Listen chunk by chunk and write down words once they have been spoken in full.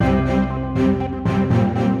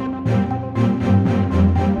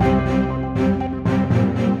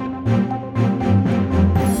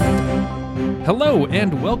Hello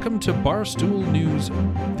and welcome to Barstool News,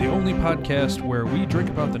 the only podcast where we drink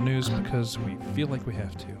about the news because we feel like we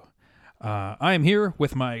have to. I am here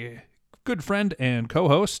with my good friend and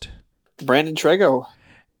co-host, Brandon Trego,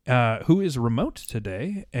 who is remote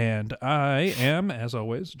today, and I am, as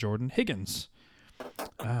always, Jordan Higgins.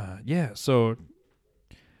 So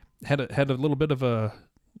had a little bit of a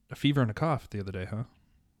fever and a cough the other day, huh?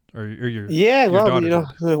 Or your daughter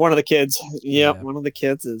did. One of the kids. Yep, one of the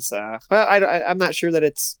kids is. I'm not sure that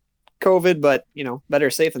it's COVID, but better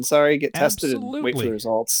safe than sorry. Get tested and wait for the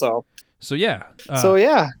results. So yeah.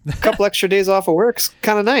 A couple extra days off of work's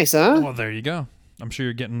kind of nice, huh? Well, there you go. I'm sure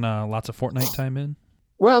you're getting lots of Fortnite time in.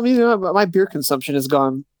 Well, my beer consumption has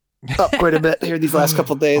gone up quite a bit here these last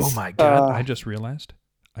couple of days. Oh my God! I just realized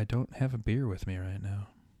I don't have a beer with me right now.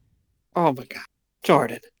 Oh my God,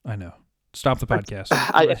 Jordan! I know. Stop the podcast.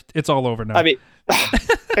 It's all over now. I mean,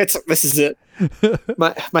 this is it.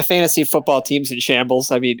 My fantasy football team's in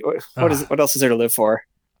shambles. I mean, what else is there to live for?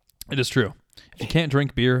 It is true. If you can't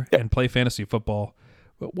drink beer and play fantasy football,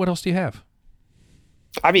 what else do you have?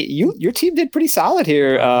 I mean, your team did pretty solid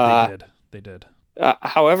here. They did.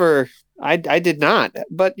 However, I did not.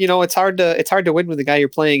 But it's hard to win when the guy you're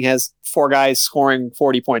playing has four guys scoring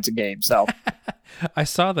 40 points a game. So I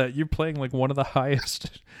saw that you're playing like one of the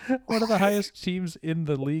highest teams in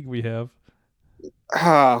the league we have.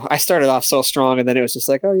 I started off so strong, and then it was just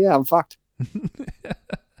like, oh yeah, I'm fucked.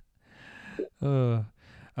 All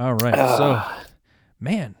right. So,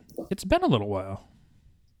 man, it's been a little while.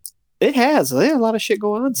 It has. There's a lot of shit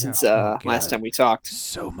going on since last time we talked.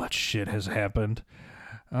 So much shit has happened.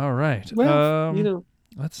 All right. Well,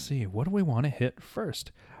 let's see. What do we want to hit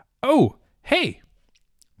first? Oh, hey,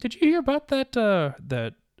 did you hear about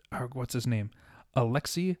that what's his name?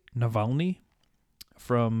 Alexei Navalny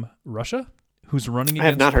from Russia, who's running against I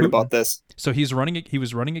have not heard Putin. About this. So he was running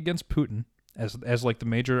against Putin as like the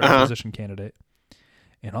major opposition candidate.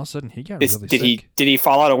 And all of a sudden he got really sick. Did he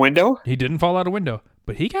fall out a window? He didn't fall out a window,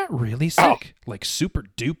 but he got really sick. Like super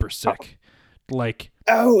duper sick. Like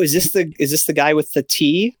is this the guy with the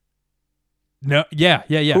T? No, yeah.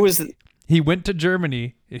 Who is it? He went to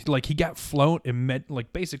Germany, like he got flown and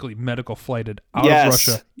basically medical flighted out of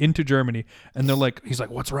Russia into Germany, and he's like,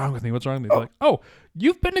 "What's wrong with me? What's wrong with me?" They're like, "Oh,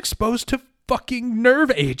 you've been exposed to fucking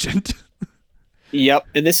nerve agent." Yep,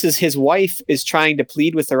 and this is his wife is trying to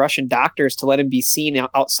plead with the Russian doctors to let him be seen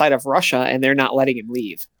outside of Russia, and they're not letting him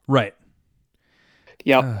leave. Right.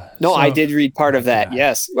 Yep. I did read part of that. God.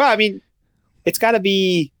 Yes. Well, I mean, it's got to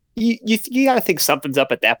be. You got to think something's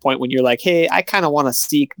up at that point when you're like, hey, I kind of want to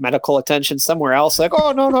seek medical attention somewhere else. Like,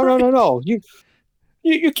 oh no,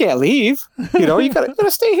 you can't leave. You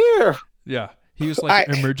gotta stay here. Yeah, he was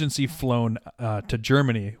emergency flown to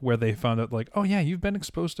Germany where they found out like, oh yeah, you've been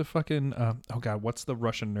exposed to fucking oh god, what's the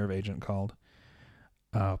Russian nerve agent called?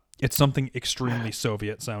 It's something extremely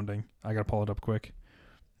Soviet sounding. I gotta pull it up quick.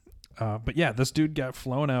 But yeah, this dude got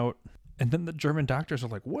flown out, and then the German doctors are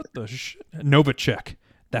like, what the shit? Novichok.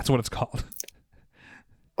 That's what it's called.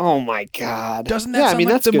 Oh my God. Doesn't that sound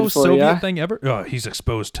like the most Soviet thing ever? Oh, he's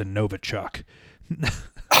exposed to Novichok.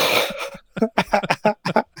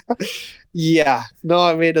 Yeah. No,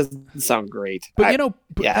 I mean, it doesn't sound great. But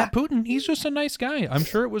that Putin, he's just a nice guy. I'm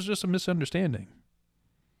sure it was just a misunderstanding.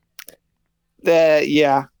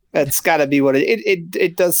 Yeah. That's got to be what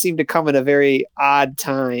it does seem to come at a very odd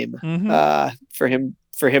time for him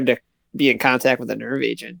to be in contact with a nerve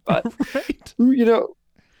agent. But, right.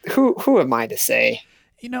 Who am I to say?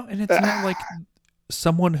 And it's not like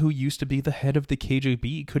someone who used to be the head of the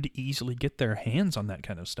KGB could easily get their hands on that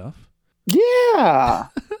kind of stuff. Yeah.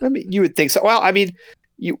 I mean, you would think so. Well, I mean,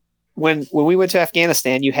 when we went to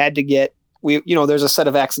Afghanistan, you had to get, there's a set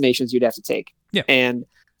of vaccinations you'd have to take. Yeah. And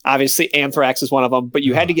obviously anthrax is one of them, but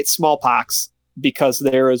you had to get smallpox because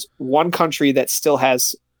there is one country that still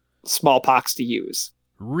has smallpox to use.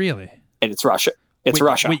 Really? And it's Russia.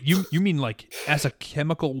 Russia. Wait, you mean like as a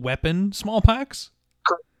chemical weapon, smallpox?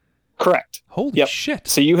 Correct. Holy shit.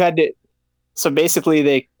 So you had to. So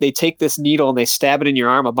basically, they take this needle and they stab it in your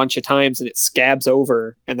arm a bunch of times, and it scabs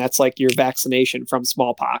over, and that's like your vaccination from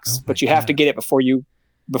smallpox. But you have to get it before you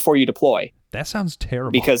deploy. That sounds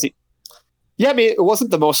terrible. Because, I mean, it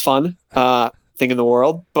wasn't the most fun thing in the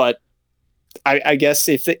world, but I guess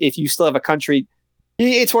if you still have a country.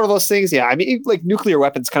 It's one of those things, yeah. I mean, like nuclear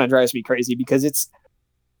weapons kind of drives me crazy because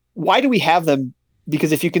why do we have them?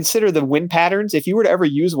 Because if you consider the wind patterns, if you were to ever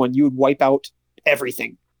use one, you would wipe out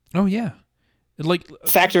everything. Oh, yeah. Like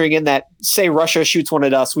factoring in that, say Russia shoots one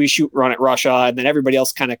at us, we run at Russia, and then everybody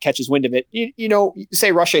else kind of catches wind of it.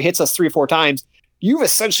 Say Russia hits us 3 or 4 times, you've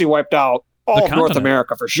essentially wiped out all of North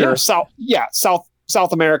America for sure. Yeah.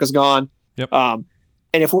 South America's gone. Yep. And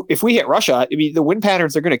if we hit Russia, I mean, the wind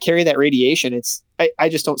patterns are going to carry that radiation. I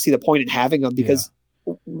just don't see the point in having them because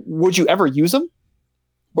would you ever use them?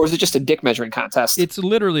 Or is it just a dick measuring contest? It's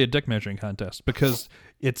literally a dick measuring contest because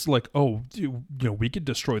it's like, oh, we could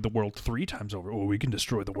destroy the world 3 times over, or we can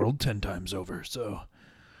destroy the world 10 times over. So,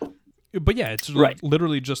 but yeah, it's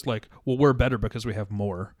literally just like, well, we're better because we have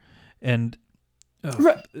more. And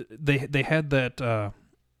they had that,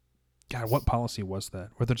 God, what policy was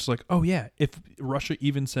that? Where they're just like, oh yeah, if Russia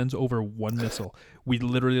even sends over 1 missile, we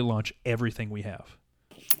literally launch everything we have.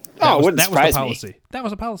 It wouldn't surprise me. That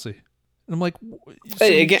was a policy. And I'm like, so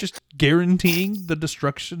again, just guaranteeing the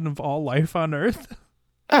destruction of all life on Earth?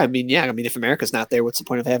 I mean, yeah. I mean, if America's not there, what's the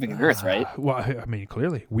point of having an Earth, right? Well, I mean,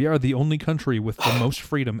 clearly, we are the only country with the most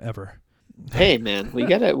freedom ever. Hey, man, we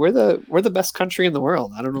get it. We're the best country in the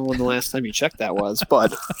world. I don't know when the last time you checked that was,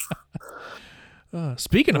 but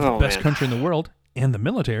speaking of the best country in the world and the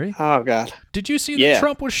military, oh god, did you see that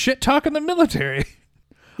Trump was shit talking the military?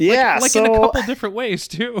 Yeah, like in a couple different ways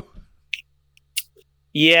too.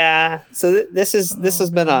 Yeah, so this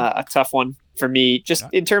has been a tough one for me, just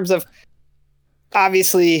in terms of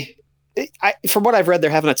obviously, from what I've read, they're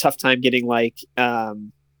having a tough time getting like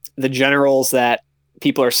the generals that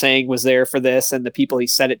people are saying was there for this, and the people he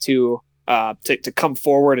said it to come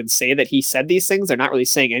forward and say that he said these things. They're not really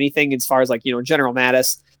saying anything as far as like General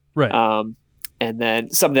Mattis, right? And then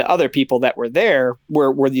some of the other people that were there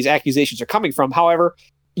where these accusations are coming from. However,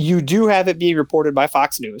 you do have it being reported by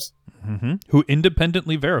Fox News. Mm-hmm. Who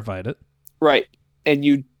independently verified it, right? And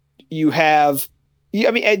you have, I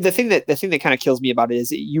mean, the thing that kind of kills me about it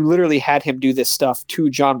is you literally had him do this stuff to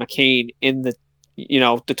John McCain in the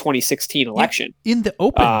the 2016 election in the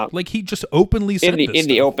open, like he just openly said in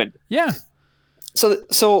the open, yeah.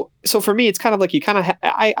 So for me, it's kind of like you kind of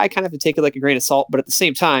I kind of have to take it like a grain of salt, but at the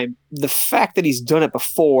same time, the fact that he's done it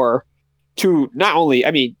before to not only,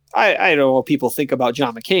 I mean, I don't know what people think about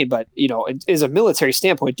John McCain, but as a military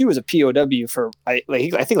standpoint, dude was a POW for I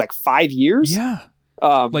think like 5 years. Yeah.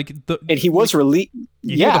 And he was released.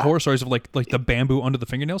 You hear the horror stories of like the bamboo under the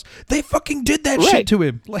fingernails. They fucking did that shit to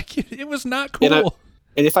him. Like it was not cool.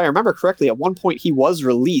 And if I remember correctly, at one point he was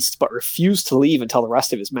released but refused to leave until the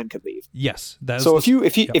rest of his men could leave. Yes. So if you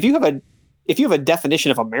have a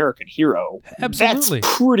definition of American hero, absolutely,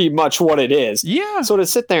 that's pretty much what it is. Yeah. So to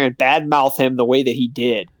sit there and badmouth him the way that he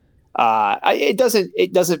did,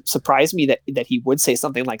 it doesn't surprise me that he would say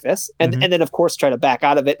something like this, and then of course try to back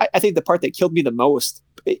out of it. I think the part that killed me the most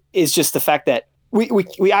is just the fact that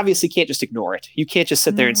we obviously can't just ignore it. You can't just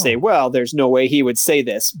sit there and say, well, there's no way he would say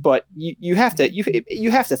this, but you have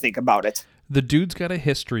to think about it. The dude's got a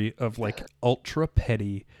history of like ultra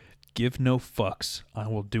petty, give no fucks. I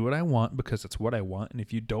will do what I want because it's what I want, and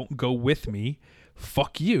if you don't go with me,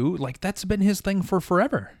 fuck you. Like that's been his thing for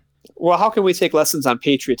forever. Well, how can we take lessons on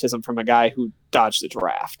patriotism from a guy who dodged the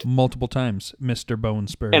draft multiple times, Mr. Bone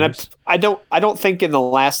Spurs? And I don't think in the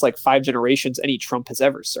last like 5 generations any Trump has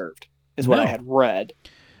ever served, is what I had read.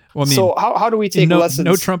 Well, I mean, so how do we take lessons?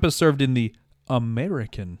 No Trump has served in the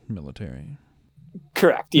American military.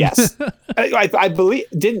 Correct. Yes, I believe.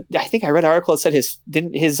 I think I read an article that said his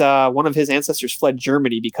one of his ancestors fled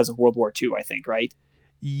Germany because of World War II. I think, right?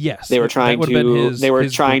 Yes, they were trying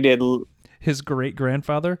to. His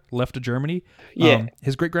great-grandfather left to Germany. Yeah.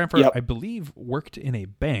 His great-grandfather, I believe, worked in a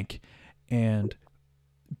bank, and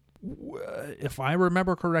if I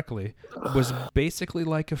remember correctly, was basically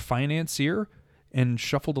like a financier and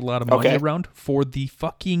shuffled a lot of money around for the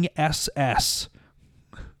fucking SS.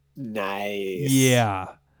 Nice. Yeah.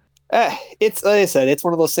 It's like I said, it's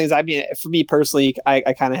one of those things. I mean, for me personally,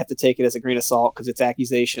 I kind of have to take it as a grain of salt because it's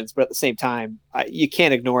accusations, but at the same time, you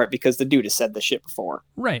can't ignore it because the dude has said this shit before.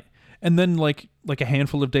 Right. And then like a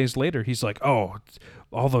handful of days later, he's like, "Oh,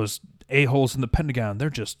 all those a-holes in the Pentagon, they're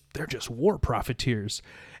just war profiteers."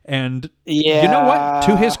 And you know what?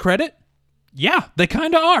 To his credit, yeah, they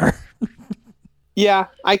kind of are. Yeah,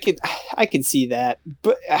 I can see that,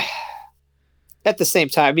 but at the same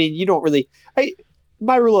time, I mean, you don't really.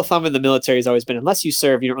 My rule of thumb in the military has always been, unless you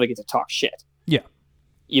serve, you don't really get to talk shit. Yeah,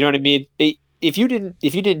 you know what I mean. If you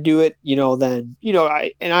didn't do it, then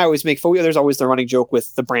I always make fun. There's always the running joke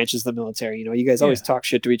with the branches of the military. You guys always talk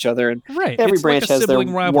shit to each other, and every it's branch like a has their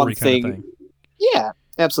one thing. Kind of thing. Yeah,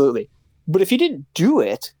 absolutely. But if you didn't do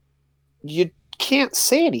it, you can't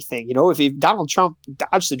say anything. If Donald Trump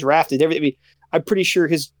dodged the draft and everything, I mean, I'm pretty sure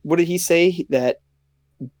what did he say that?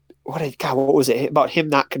 What was it about him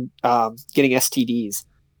not getting STDs?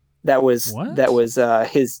 That was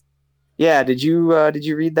his. Yeah, did you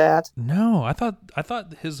read that? No, I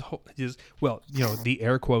thought his well, the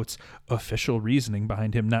air quotes official reasoning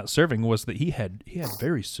behind him not serving was that he had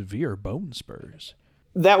very severe bone spurs.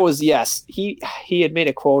 That was, yes. He had made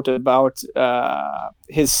a quote about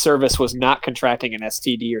his service was not contracting an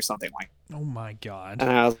STD or something like that. Oh my God. And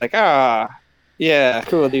I was like, yeah,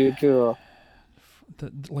 cool, dude, cool.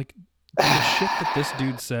 The shit that this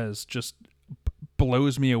dude says just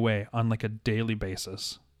blows me away on like a daily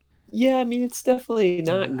basis. Yeah, I mean, it's definitely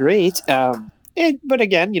not great. But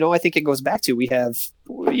again, I think it goes back to, we have,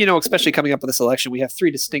 especially coming up with this election, we have three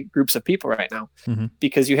distinct groups of people right now,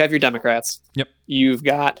 because you have your Democrats. Yep. You've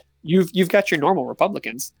got your normal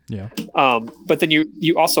Republicans. Yeah. But then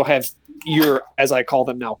you also have your, as I call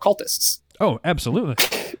them now, cultists. Oh, absolutely.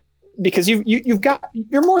 Because you've got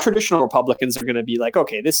your more traditional Republicans are going to be like,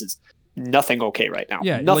 okay, this is nothing okay right now.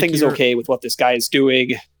 Yeah, nothing's okay with what this guy is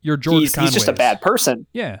doing. You're George He's just a bad person.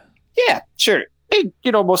 Yeah. Yeah, sure. And,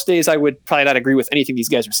 most days I would probably not agree with anything these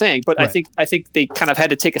guys are saying, but right. I think they kind of had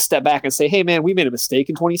to take a step back and say, hey man, we made a mistake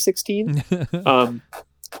in 2016. And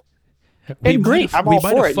great, I'm all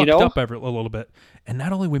for it. We might have fucked up a little bit, and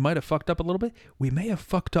not only we might have fucked up a little bit, we may have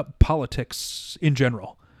fucked up politics in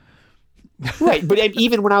general. Right, but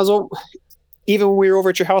even when we were over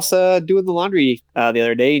at your house doing the laundry the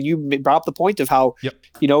other day, and you brought up the point of how,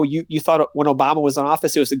 you thought when Obama was in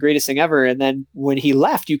office, it was the greatest thing ever. And then when he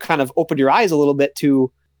left, you kind of opened your eyes a little bit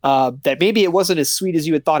to that maybe it wasn't as sweet as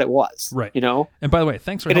you had thought it was. Right. And by the way,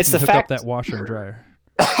 thanks for helping me hook up that washer and dryer.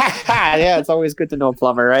 Yeah, it's always good to know a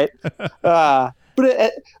plumber, right?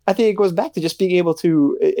 But I think it goes back to just being able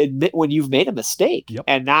to admit when you've made a mistake,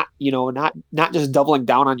 and not just doubling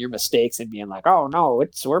down on your mistakes and being like, oh no,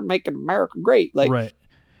 we're making America great. Like, right.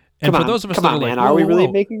 And for those of us that are like, are we really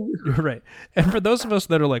making right? And for those of us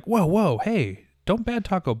that are like, whoa, hey, don't bad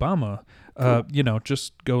talk Obama.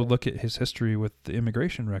 Just go look at his history with the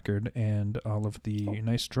immigration record and all of the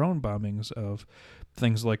nice drone bombings of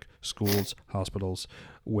things like schools, hospitals,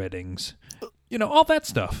 weddings, all that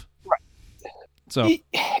stuff. So,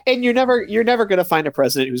 and you're never going to find a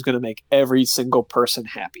president who's going to make every single person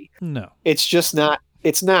happy. No, it's just not.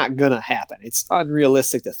 It's not going to happen. It's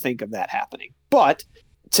unrealistic to think of that happening. But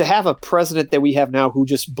to have a president that we have now who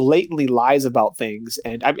just blatantly lies about things,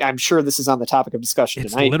 and I'm sure this is on the topic of discussion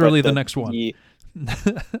tonight. It's literally the next one.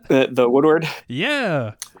 The Woodward.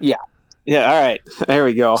 Yeah. Yeah. Yeah. All right. There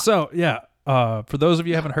we go. So yeah. For those of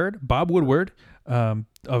you who haven't heard, Bob Woodward,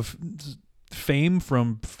 of fame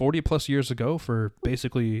from 40 plus years ago for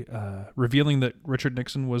basically revealing that Richard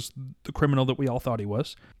Nixon was the criminal that we all thought he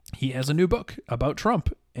was. He has a new book about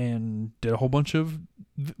Trump and did a whole bunch of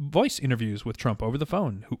voice interviews with Trump over the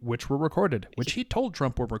phone, which were recorded, which he told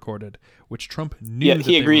Trump were recorded, which Trump knew. Yeah,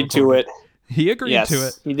 he agreed to it. He agreed to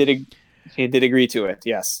it. He did agree to it.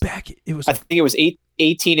 Yes. I think it was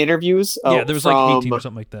 18 interviews. Yeah, there was like 18 or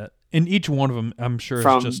something like that. And each one of them, I'm sure,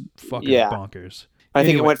 is just fucking bonkers. I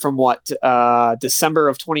think it went from December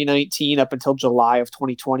of 2019 up until July of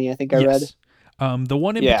 2020. I think I read. The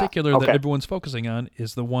one in particular that everyone's focusing on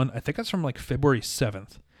is the one, I think that's from like February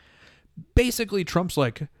 7th. Basically, Trump's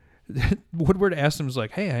like, Woodward asked him, was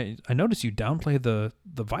like, hey, I noticed you downplay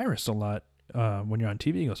the virus a lot when you're on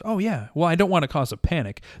TV. He goes, oh yeah, well, I don't want to cause a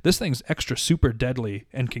panic. This thing's extra super deadly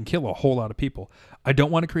and can kill a whole lot of people. I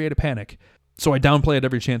don't want to create a panic, so I downplay it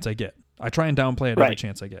every chance I get. I try and downplay it every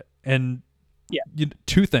chance I get. And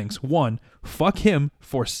two things. One, fuck him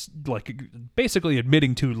for like basically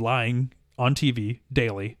admitting to lying on TV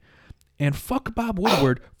daily, and fuck Bob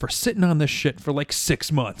Woodward for sitting on this shit for like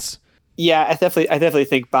 6 months. Yeah, I definitely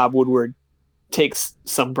think Bob Woodward takes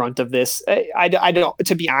some brunt of this. I don't.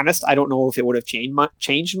 To be honest, I don't know if it would have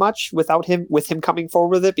changed much without him coming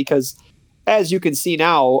forward with it, because as you can see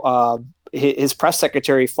now, his press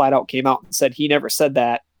secretary flat out came out and said he never said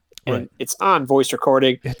that. And it's on voice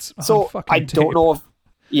recording. So I don't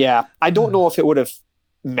know if it would have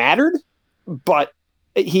mattered, but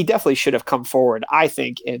he definitely should have come forward, I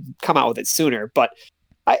think, and come out with it sooner. But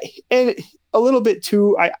and a little bit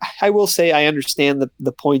too, I will say I understand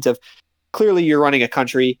the point of, clearly you're running a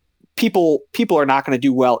country. People are not going to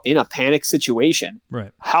do well in a panic situation.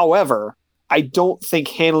 Right. However, I don't think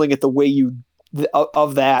handling it the way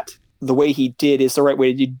the way he did is the right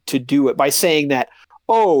way to do it, by saying that,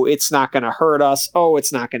 oh, it's not going to hurt us. Oh,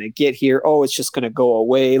 it's not going to get here. Oh, it's just going to go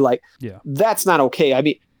away. Like, that's not okay. I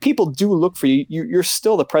mean, people do look for you. You're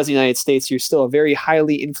still the president of the United States. You're still a very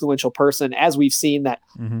highly influential person, as we've seen that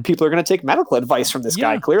people are going to take medical advice from this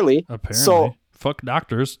guy, clearly. Apparently. So, fuck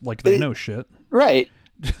doctors like they know shit. Right.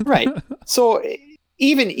 So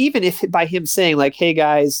even if by him saying like, hey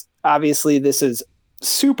guys, obviously this is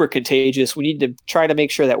super contagious. We need to try to make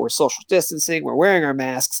sure that we're social distancing, we're wearing our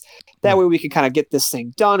masks. That way we can kind of get this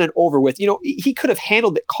thing done and over with. He could have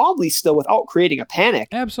handled it calmly still without creating a panic.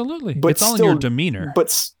 Absolutely. But it's all in your demeanor.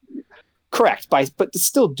 Correct. But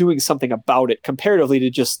still doing something about it comparatively to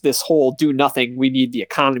just this whole do nothing. We need the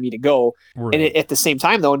economy to go. Right. And at the same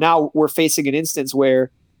time, though, now we're facing an instance where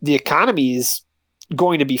the economy is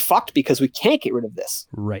going to be fucked because we can't get rid of this.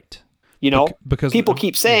 Right. Because people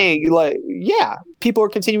keep saying people are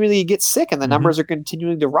continuing to get sick and the numbers are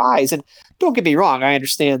continuing to rise. And don't get me wrong, I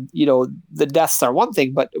understand, the deaths are one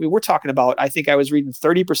thing, but I mean, we're talking about, I think I was reading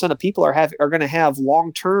 30% of people are going to have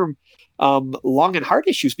long-term lung and heart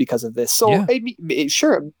issues because of this. So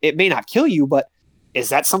sure, it may not kill you, but is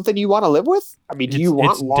that something you want to live with? I mean, do you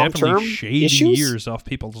want long-term issues? Years off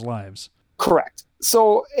people's lives. Correct.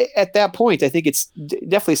 So at that point, I think it's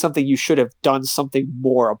definitely something you should have done something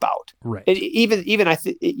more about. Right. And even I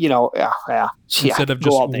think, instead of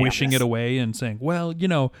just wishing it away and saying, well,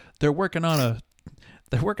 they're working on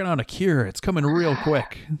a cure. It's coming real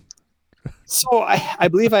quick. So I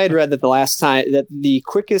believe I had read that the last time that the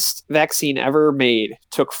quickest vaccine ever made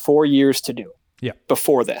took 4 years to do. Yeah.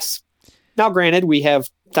 Before this. Now, granted, we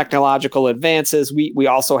have technological advances. We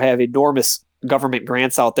also have enormous government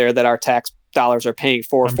grants out there that our tax dollars are paying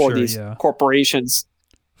for these corporations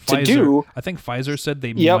to do. I think Pfizer said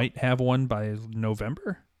they might have one by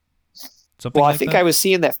November. I think I was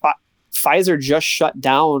seeing that Pfizer just shut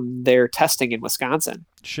down their testing in Wisconsin.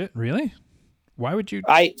 Shit, really? Why would you?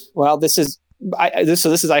 This is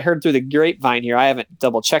I heard through the grapevine here. I haven't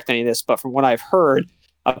double checked any of this, but from what I've heard,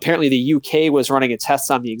 apparently the UK was running a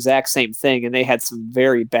test on the exact same thing, and they had some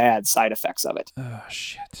very bad side effects of it. Oh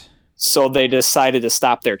shit. So they decided to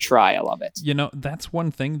stop their trial of it. That's one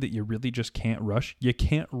thing that you really just can't rush. You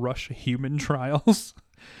can't rush human trials.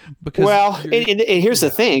 Because and here's the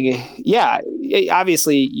thing. Yeah,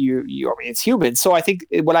 obviously I mean, it's human. So I think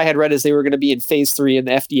what I had read is they were going to be in phase 3, and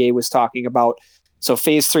the FDA was talking about, so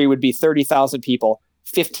phase 3 would be 30,000 people,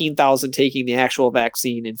 15,000 taking the actual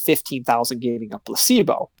vaccine and 15,000 getting a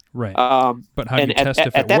placebo. Right. But how do you test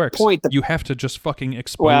if it works? You have to just fucking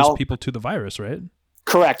expose people to the virus, right?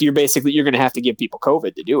 Correct. You're going to have to give people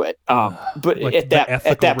COVID to do it. But at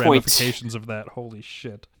that point, ramifications of that, holy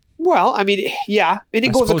shit. Well, I mean, yeah, and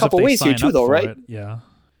it goes a couple ways here too, though, right? Yeah.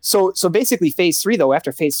 So basically, phase 3, though,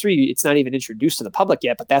 after phase 3, it's not even introduced to the public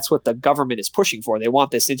yet, but that's what the government is pushing for. They want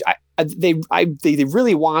this. They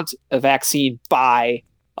really want a vaccine by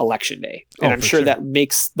election day, and I'm sure that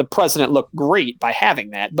makes the president look great by having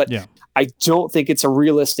that. But I don't think it's a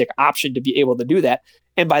realistic option to be able to do that.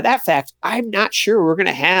 And by that fact, I'm not sure we're going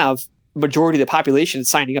to have majority of the population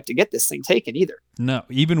signing up to get this thing taken either. No,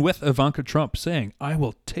 even with Ivanka Trump saying, I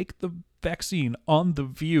will take the vaccine on The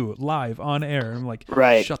View live on air. I'm like,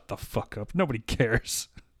 shut the fuck up. Nobody cares.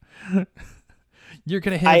 You're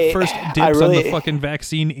going to have first dibs on the fucking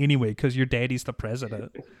vaccine anyway because your daddy's the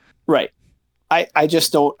president. Right. I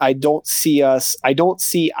just don't, I'd be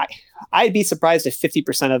surprised if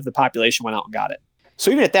 50% of the population went out and got it. So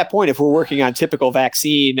even at that point, if we're working on typical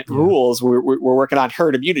vaccine rules, we're working on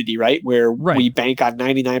herd immunity, right? Where we bank on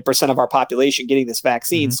 99% of our population getting this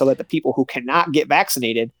vaccine so that the people who cannot get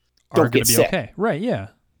vaccinated don't get sick. Okay. Right. Yeah.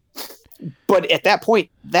 But at that point,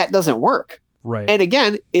 that doesn't work. Right. And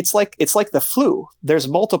again, it's like the flu. There's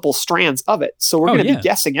multiple strands of it. So we're going to be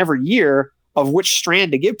guessing every year of which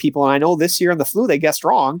strand to give people. And I know this year in the flu, they guessed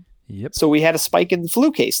wrong. Yep. So we had a spike in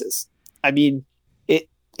flu cases. I mean,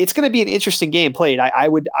 it's going to be an interesting game played. I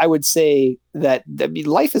would say that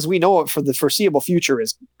life as we know it for the foreseeable future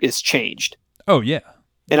is changed. Oh yeah.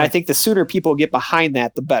 And I think the sooner people get behind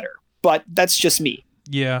that, the better. But that's just me.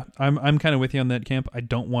 Yeah, I'm kind of with you on that, Camp. I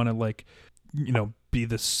don't want to be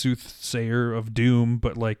the soothsayer of doom,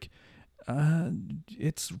 but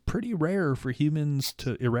it's pretty rare for humans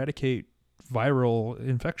to eradicate viral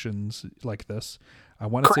infections like this. I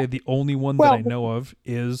want to say the only one that I know of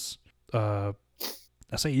is I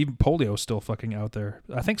say even polio is still fucking out there.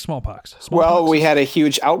 I think smallpox. We had a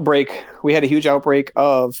huge outbreak. We had a huge outbreak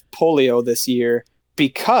of polio this year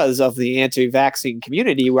because of the anti-vaccine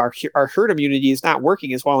community. Our herd immunity is not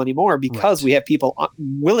working as well anymore because we have people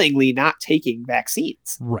willingly not taking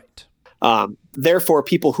vaccines. Right. Therefore,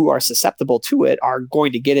 people who are susceptible to it are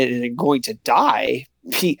going to get it and are going to die.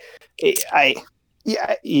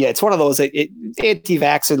 It's one of those.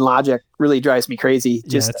 Anti-vaccine logic really drives me crazy.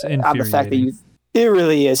 Just on the fact that it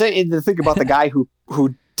really is. And to think about the guy who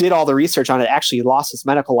did all the research on it actually lost his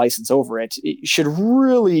medical license over it. It should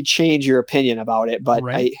really change your opinion about it. But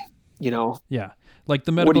like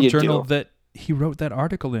the medical journal that he wrote that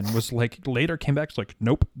article in was like later came back like,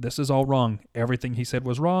 nope, this is all wrong. Everything he said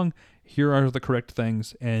was wrong. Here are the correct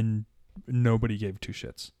things, and nobody gave two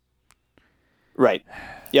shits. Right.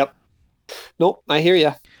 Yep. Nope. I hear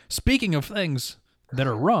you. Speaking of things that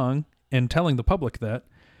are wrong and telling the public that,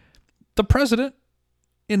 the president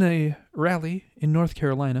in a rally in North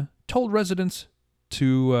Carolina told residents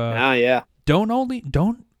to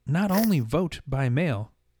not only vote by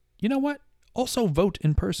mail. You know what? Also vote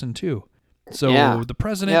in person too. So the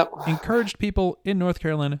president encouraged people in North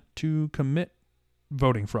Carolina to commit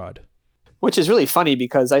voting fraud. Which is really funny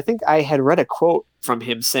because I think I had read a quote from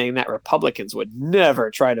him saying that Republicans would never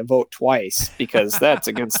try to vote twice because that's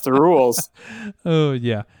against the rules. Oh,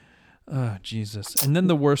 yeah. Oh, Jesus. And then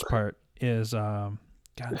the worst part is, Bill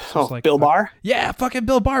Barr? Yeah, fucking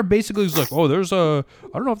Bill Barr basically was like, I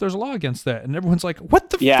don't know if there's a law against that. And everyone's like, what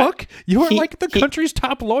the fuck? You are like the country's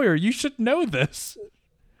top lawyer. You should know this.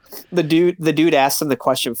 The dude asked him the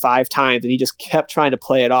question 5 times and he just kept trying to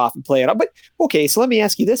play it off. But okay, so let me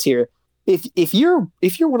ask you this here. If you're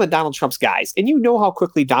one of Donald Trump's guys and you know how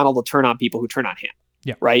quickly Donald will turn on people who turn on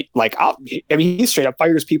him, right? Like, he straight up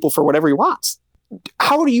fires people for whatever he wants.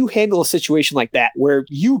 How do you handle a situation like that where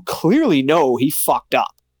you clearly know he fucked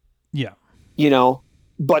up? Yeah.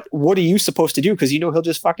 But what are you supposed to do? Because he'll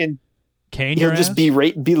just fucking he'll just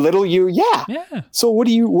belittle you. Yeah. Yeah. So what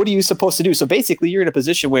are you supposed to do? So basically you're in a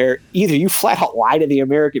position where either you flat out lie to the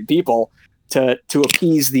American people to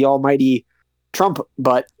appease the almighty Trump,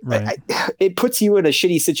 but it puts you in a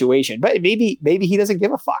shitty situation. But maybe he doesn't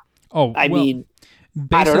give a fuck. Oh, I mean,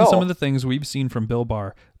 based on some of the things we've seen from Bill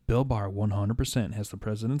Barr 100% has the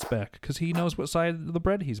president's back because he knows what side of the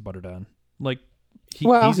bread he's buttered on. Like,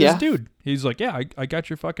 he's his dude. He's like, yeah, I got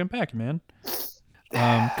your fucking back, man.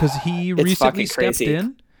 Because he recently stepped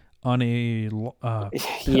in on a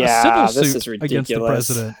civil suit against the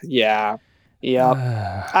president. Yeah.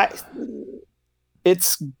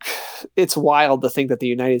 It's wild to think that the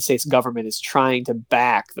United States government is trying to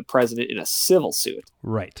back the president in a civil suit.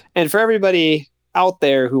 Right. And for everybody out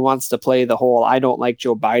there who wants to play the whole, I don't like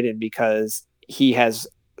Joe Biden because he has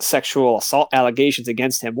sexual assault allegations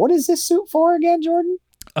against him. What is this suit for again, Jordan?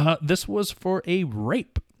 This was for a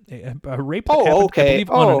rape. A rape that happened, I believe,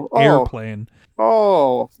 on an airplane.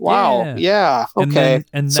 Oh, wow. Yeah. Okay.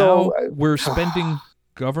 And now we're spending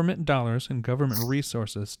government dollars and government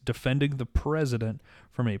resources defending the president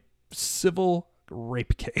from a civil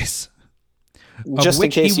rape case. Just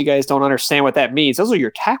in case you guys don't understand what that means, those are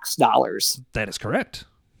your tax dollars. That is correct.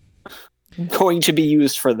 Going to be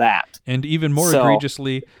used for that. And even more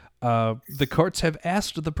egregiously, the courts have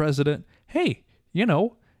asked the president, hey,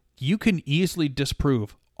 you can easily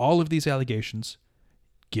disprove all of these allegations.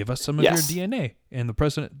 Give us some of your DNA. And the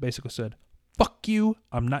president basically said, fuck you.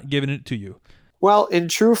 I'm not giving it to you. Well, in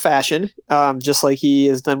true fashion, just like he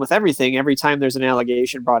has done with everything, every time there's an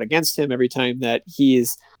allegation brought against him, every time that he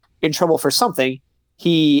is in trouble for something,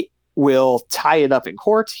 he will tie it up in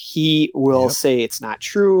court. He will say it's not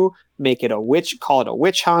true, make it call it a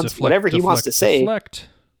witch hunt, whatever he wants to say.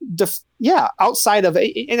 Outside of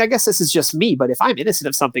it, and I guess this is just me, but if I'm innocent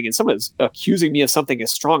of something and someone is accusing me of something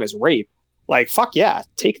as strong as rape, like, fuck yeah,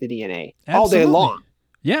 take the DNA all day long.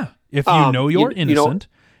 Yeah. If you know you're innocent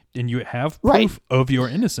and you have proof of your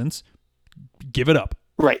innocence, give it up.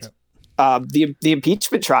 Right. The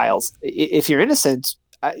impeachment trials, if you're innocent,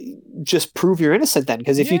 just prove you're innocent then.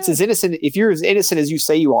 Because if you're as innocent as you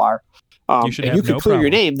say you are, and you can clear your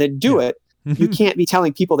name, then do it. You can't be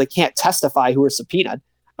telling people they can't testify who are subpoenaed.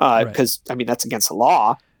 Because that's against the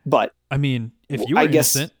law. But I mean, if you were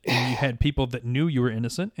innocent and you had people that knew you were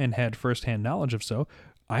innocent and had firsthand knowledge of so,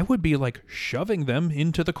 I would be like shoving them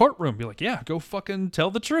into the courtroom. Be like, yeah, go fucking tell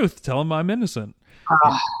the truth. Tell them I'm innocent.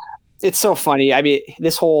 It's so funny. I mean,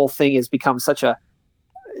 this whole thing has become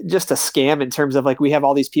just a scam in terms of like, we have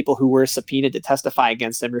all these people who were subpoenaed to testify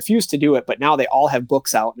against them, refuse to do it, but now they all have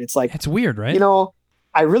books out. And it's like, it's weird, right?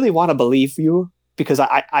 I really want to believe you because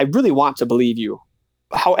I really want to believe you.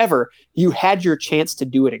 However, you had your chance to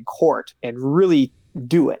do it in court and really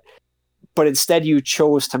do it, but instead you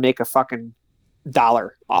chose to make a fucking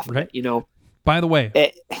dollar off of it, By the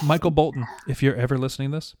way, Michael Bolton, if you're ever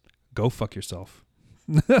listening to this, go fuck yourself.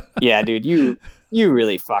 Yeah, dude, you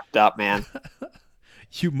really fucked up, man.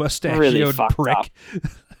 You mustachioed really prick. Up.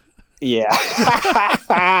 Yeah.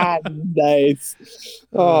 Nice.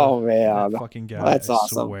 Oh, man. That fucking guy. That's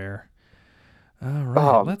awesome. I swear. All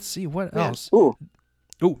right. Let's see what else.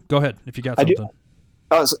 Ooh, go ahead if you got something.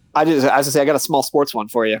 As I say, I got a small sports one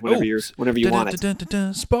for you whenever you want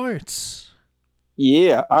it. Sports.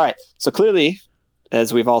 Yeah. All right. So clearly,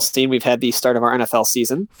 as we've all seen, we've had the start of our NFL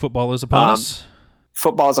season. Football is upon us.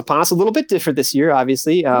 football is upon us. A little bit different this year,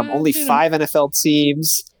 obviously. Only 5 NFL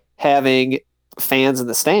teams having fans in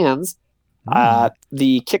the stands.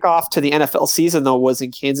 The kickoff to the NFL season, though, was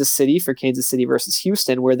in Kansas City for Kansas City versus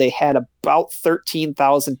Houston, where they had about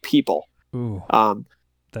 13,000 people. Ooh,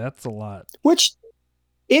 that's a lot. Which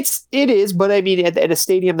it is, but I mean, at a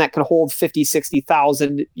stadium that can hold 50,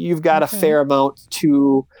 60,000, you've got a fair amount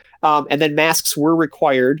to. And then masks were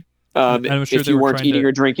required I'm sure if you weren't eating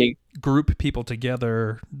or drinking. Group people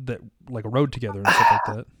together that like rode together and stuff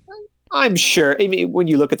like that. I'm sure. I mean, when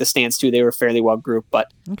you look at the stands too, they were fairly well grouped.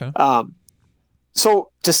 But okay.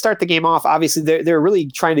 So to start the game off, obviously they're really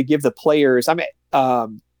trying to give the players,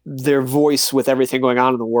 their voice with everything going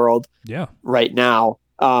on in the world. Yeah. Right now,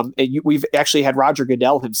 we've actually had Roger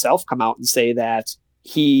Goodell himself come out and say that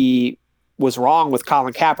he was wrong with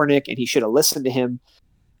Colin Kaepernick and he should have listened to him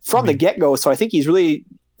from the get-go. So I think he's really,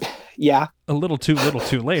 a little too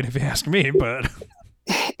late if you ask me, but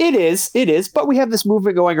it is. But we have this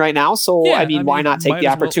movement going right now. So why not take the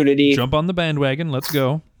opportunity? Jump on the bandwagon. Let's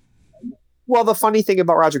go. Well, the funny thing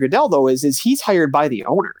about Roger Goodell, though, is he's hired by the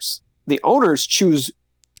owners. The owners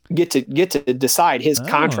get to decide his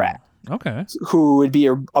contract. Okay. Who would be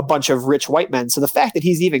a bunch of rich white men. So the fact that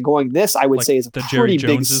he's even going this, I would say, is a the pretty Jerry big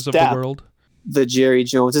Joneses step. Of the world. The Jerry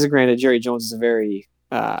Jones is granted. Jerry Jones is a very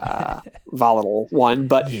volatile one,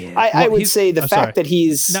 but I would say the fact that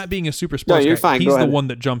he's not being a super sports you're guy, fine. He's the one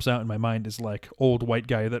that jumps out in my mind is like old white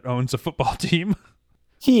guy that owns a football team.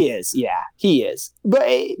 He is. But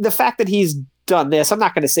the fact that he's done this, I'm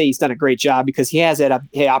not going to say he's done a great job because he has that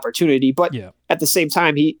opportunity. But at the same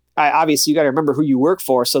time, obviously you got to remember who you work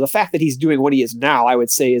for. So the fact that he's doing what he is now, I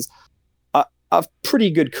would say is a pretty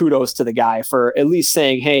good kudos to the guy for at least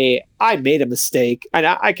saying, hey, I made a mistake. And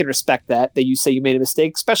I can respect that you say you made a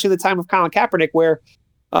mistake, especially the time of Colin Kaepernick, where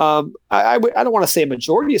I don't want to say a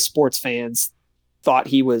majority of sports fans thought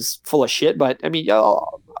he was full of shit, but I mean,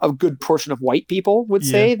 a good portion of white people would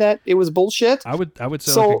say that it was bullshit. I would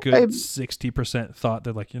say like a good 60% thought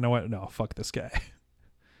that like, you know what? No, fuck this guy.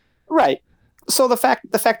 Right. So the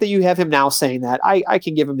fact that you have him now saying that, I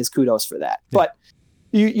can give him his kudos for that. Yeah. But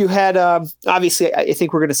you had obviously, I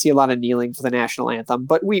think we're going to see a lot of kneeling for the national anthem,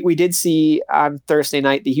 but we did see on Thursday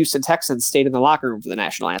night the Houston Texans stayed in the locker room for the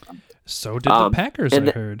national anthem. So did the Packers, I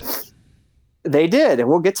heard. They did, and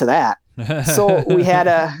we'll get to that. So we had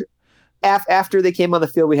after they came on the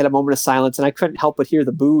field, we had a moment of silence, and I couldn't help but hear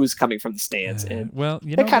the boos coming from the stands. And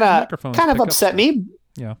it kind of upset me.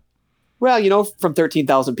 Yeah. Well, from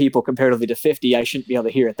 13,000 people comparatively to 50, I shouldn't be able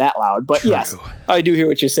to hear it that loud. But yes, I do hear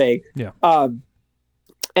what you're saying. Yeah.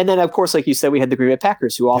 And then, of course, like you said, we had the Green Bay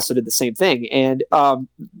Packers who also did the same thing. And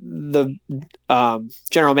the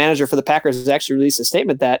general manager for the Packers has actually released a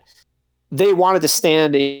statement that they wanted to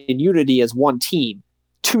stand in unity as one team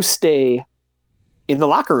to stay in the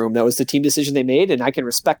locker room. That was the team decision they made, and I can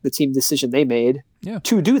respect the team decision they made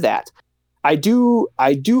to do that. I do,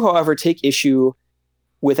 however, take issue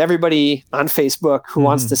with everybody on Facebook who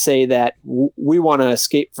wants to say that we want to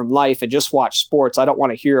escape from life and just watch sports. I don't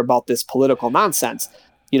want to hear about this political nonsense,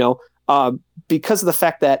 because of the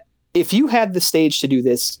fact that if you had the stage to do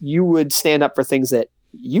this, you would stand up for things that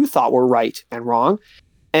you thought were right and wrong.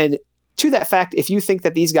 And to that fact, if you think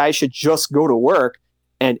that these guys should just go to work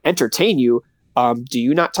and entertain you, do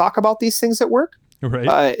you not talk about these things at work?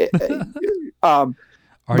 Right. Before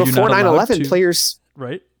 9/11, players.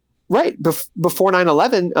 Right. Right. Before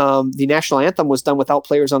 9/11, the national anthem was done without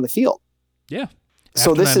players on the field. Yeah.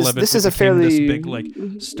 So this is a fairly this big like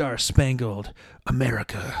Star Spangled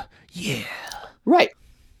America. Yeah. Right.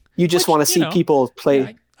 You just want to see people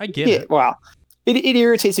play. I get it. Well, it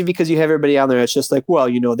irritates me because you have everybody on there that's just like, well,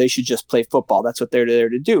 they should just play football. That's what they're there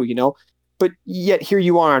to do, But yet here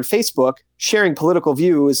you are on Facebook sharing political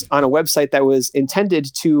views on a website that was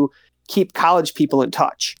intended to keep college people in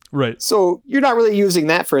touch. Right. So you're not really using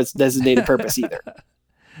that for its designated purpose either.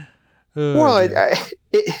 Well,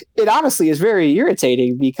 it honestly is very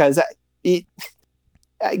irritating because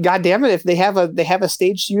God damn it, if they have a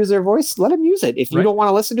stage to use their voice, let them use it. If you don't want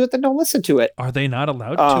to listen to it, then don't listen to it. Are they not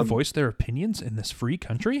allowed to voice their opinions in this free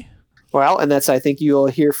country? Well, and I think you'll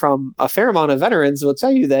hear from a fair amount of veterans who will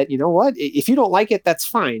tell you that, what, if you don't like it, that's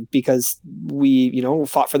fine, because we,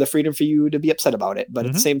 fought for the freedom for you to be upset about it. But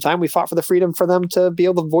at the same time, we fought for the freedom for them to be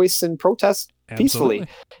able to voice and protest peacefully.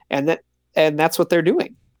 And that's what they're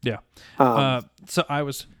doing. Yeah. So I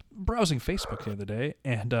was browsing Facebook the other day,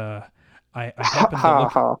 and I happened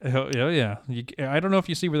to look. Yeah. I don't know if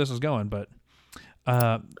you see where this is going, but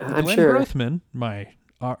Glenn Grothman,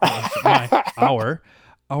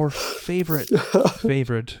 our favorite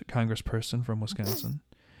congressperson from Wisconsin.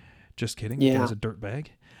 Just kidding. Yeah. He was a dirtbag.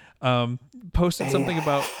 Posted something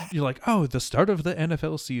about, you're like, oh, the start of the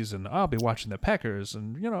NFL season, I'll be watching the Packers,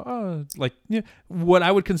 and what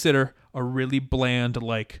I would consider a really bland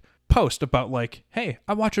like post about like, hey,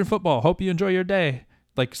 I'm watching football, hope you enjoy your day,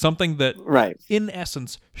 like something that in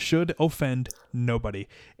essence should offend nobody.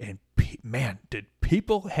 And man, did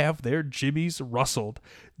people have their jimmies rustled.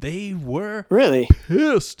 They were really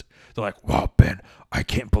pissed. They're like, wow, Ben, I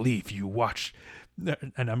can't believe you watched.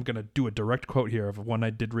 And I'm going to do a direct quote here of one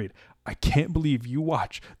I did read. I can't believe you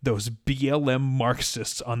watch those BLM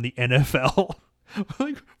Marxists on the NFL.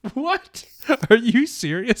 Like, what? Are you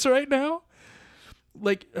serious right now?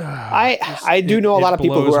 Like, I do know a lot of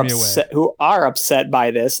people who are upset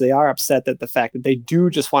by this. They are upset that the fact that they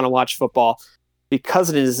do just want to watch football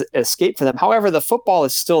because it is escape for them. However, the football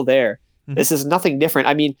is still there. Mm-hmm. This is nothing different.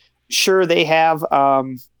 I mean, sure, they have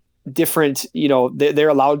different, they're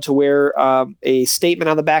allowed to wear a statement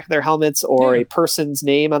on the back of their helmets or a person's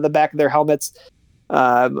name on the back of their helmets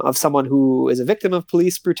of someone who is a victim of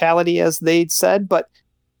police brutality, as they said. But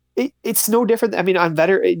it's no different. I mean,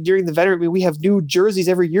 during the veteran, we have new jerseys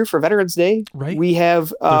every year for Veterans Day. Right. We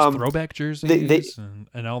have throwback jerseys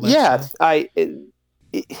and all that. Yeah, stuff.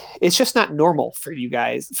 It's just not normal for you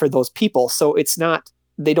guys, for those people. So it's not.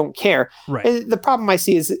 They don't care. Right. And the problem I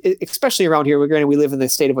see is, especially around here, we live in the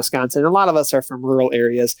state of Wisconsin, and a lot of us are from rural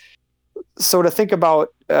areas. So to think about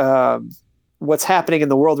what's happening in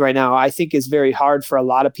the world right now, I think is very hard for a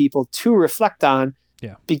lot of people to reflect on.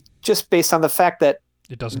 Yeah. Just based on the fact that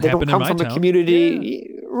it doesn't they happen don't come in my from town. A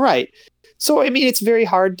community, right? So I mean, it's very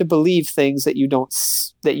hard to believe things that you don't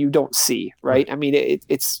see, right? I mean,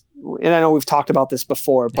 it's, and I know we've talked about this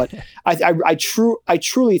before, but I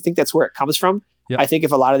truly think that's where it comes from. Yep. I think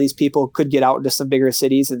if a lot of these people could get out into some bigger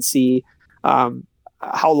cities and see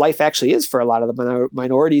how life actually is for a lot of the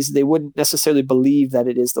minorities, they wouldn't necessarily believe that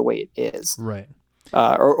it is the way it is. Right.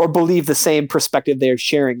 Or believe the same perspective they're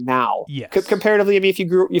sharing now. Yes. Comparatively, I mean,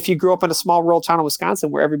 if you grew up in a small rural town in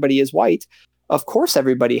Wisconsin where everybody is white, of course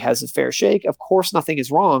everybody has a fair shake. Of course nothing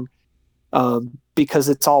is wrong. Because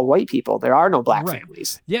it's all white people. There are no black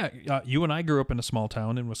families. Yeah. You and I grew up in a small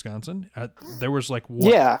town in Wisconsin. There was like,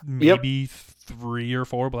 maybe 3 or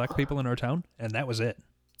 4 black people in our town, and that was it.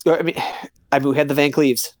 I mean, we had the Van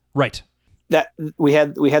Cleves. Right. That we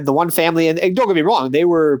had the one family, and don't get me wrong, they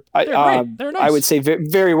were, They're nice. I would say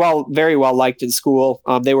very well liked in school.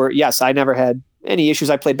 They were, yes, I never had any issues.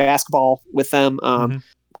 I played basketball with them.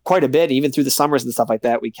 Quite a bit, even through the summers and stuff like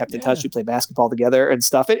that. We kept in touch. We played basketball together and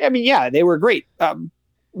stuff. I mean, yeah, they were great.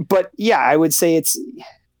 But yeah, I would say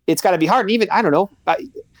it's got to be hard. And even, I don't know,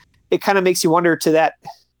 it kind of makes you wonder to that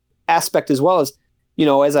aspect as well as,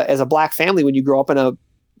 as a black family, when you grow up in a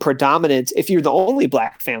predominant, if you're the only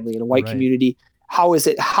black family in a white community, how is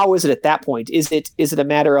it at that point? Is it a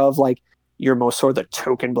matter of like, you're most sort of the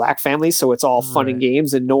token black family, so it's all fun and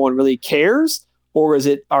games and no one really cares? Or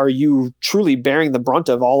are you truly bearing the brunt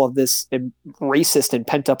of all of this racist and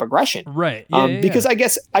pent up aggression? Right. Because I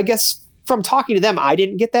guess from talking to them, I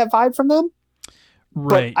didn't get that vibe from them.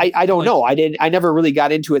 Right. But I don't know. I never really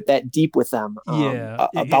got into it that deep with them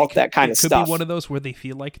about that kind of stuff. It could be one of those where they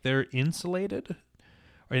feel like they're insulated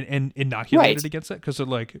and inoculated against it. Because they're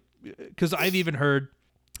like, because I've even heard,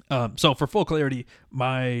 so for full clarity,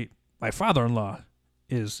 my father-in-law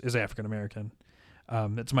is African-American.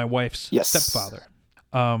 It's my wife's stepfather.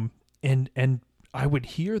 And I would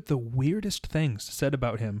hear the weirdest things said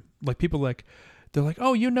about him. Like people they're like,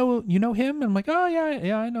 oh, you know him? And I'm like, oh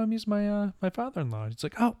yeah, I know him. He's my father-in-law. It's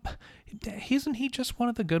like, oh, isn't he just one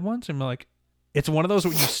of the good ones? And I'm like, it's one of those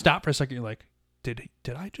where you stop for a second. You're like, did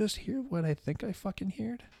I just hear what I think I fucking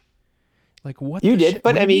heard? Like what you did?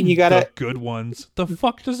 But I mean, you gotta the good ones. The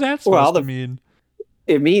fuck does that supposed to mean?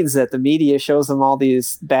 It means that the media shows them all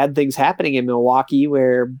these bad things happening in Milwaukee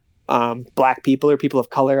where black people or people of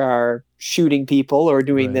color are shooting people or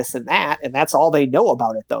doing this and that. And that's all they know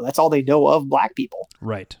about it, though. That's all they know of black people.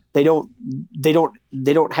 Right. They don't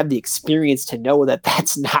have the experience to know that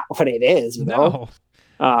that's not what it is, you know?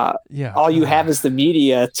 All you have is the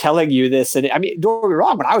media telling you this. And I mean, don't get me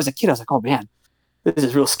wrong. When I was a kid, I was like, oh man, this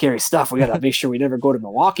is real scary stuff. We got to make sure we never go to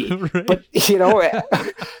Milwaukee. Right. But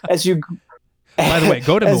as you, by the way,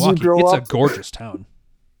 go to Milwaukee. It's a gorgeous town.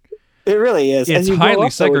 It really is. It's highly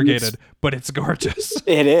segregated, but it's gorgeous.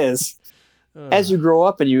 It is. As you grow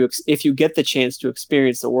up and if you get the chance to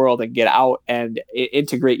experience the world and get out and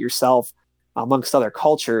integrate yourself amongst other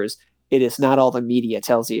cultures, it is not all the media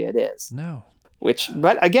tells you it is. No.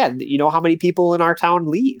 But again, you know how many people in our town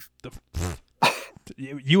leave?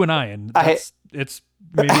 You and I, and it's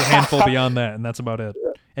maybe a handful beyond that, and that's about it.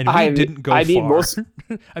 And we didn't go far.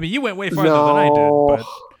 I mean, you went way farther than I did,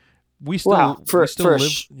 we still for a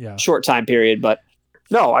live short time period, but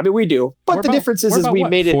no, I mean we do. But the difference is we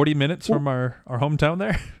made it 40 minutes from our hometown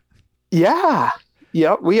there. Yeah.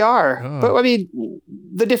 Yep, we are. Oh. But I mean,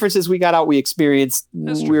 the difference is we got out, we experienced,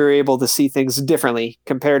 we were able to see things differently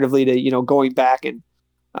comparatively to, going back. And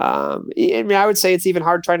I mean, I would say it's even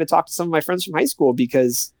hard trying to talk to some of my friends from high school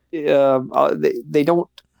because they don't,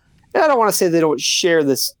 I don't want to say they don't share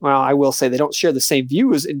this. Well, I will say they don't share the same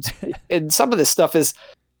views. And some of this stuff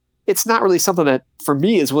it's not really something that for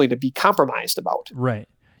me is willing to be compromised about. Right.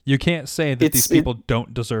 You can't say that these people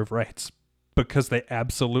don't deserve rights because they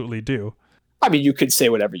absolutely do. I mean, you could say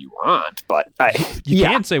whatever you want, but you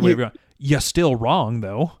can say whatever you want. You're still wrong,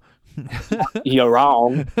 though. You're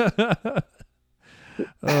wrong.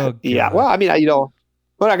 Oh, yeah. Well, I mean,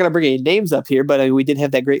 we're not going to bring any names up here, but we did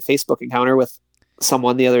have that great Facebook encounter with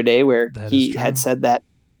someone the other day where he had said that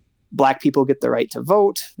Black people get the right to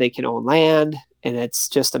vote, they can own land, and it's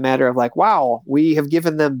just a matter of like, wow, we have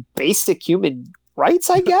given them basic human rights,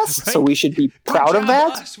 I guess. Right? So we should be proud of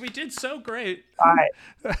that. Us. We did so great.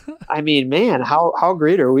 I mean, man, how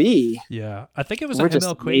great are we? Yeah, I think it was an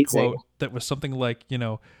MLK quote that was something like,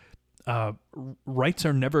 rights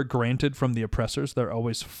are never granted from the oppressors; they're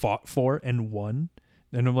always fought for and won.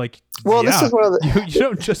 And I'm like, well, this is one of the, you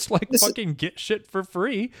don't just fucking get shit for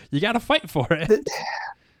free. You got to fight for it.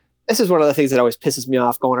 This is one of the things that always pisses me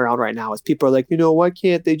off going around right now is people are like, why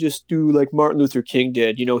can't they just do like Martin Luther King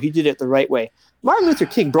did? He did it the right way. Martin Luther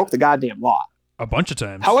King broke the goddamn law. A bunch of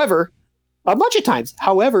times. However,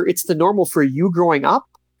 it's the normal for you growing up.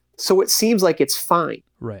 So it seems like it's fine.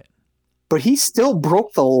 Right. But he still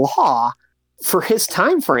broke the law for his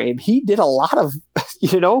time frame. He did a lot of,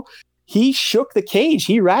 he shook the cage.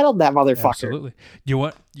 He rattled that motherfucker. Absolutely. You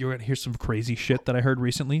want to hear some crazy shit that I heard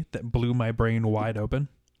recently that blew my brain wide open?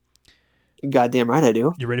 Goddamn right I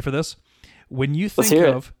do. You ready for this? When you think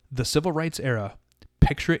of the civil rights era,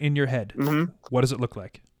 picture it in your head. Mm-hmm. What does it look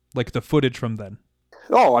like? Like the footage from then.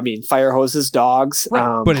 Oh, I mean, fire hoses, dogs.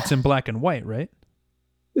 Right. But it's in black and white, right?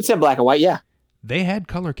 It's in black and white, yeah. They had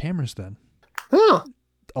color cameras then. Huh.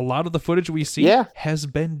 A lot of the footage we see has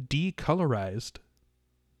been decolorized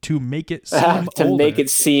to make it seem make it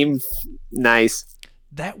seem nice.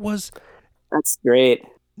 That's great.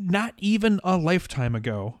 Not even a lifetime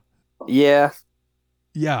ago. Yeah.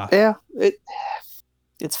 Yeah.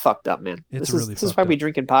 It's fucked up, man. This is why we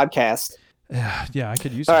drinking podcast. Yeah, I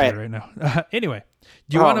could use it right now. Anyway,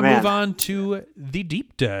 do you want to move on to the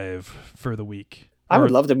deep dive for the week? I would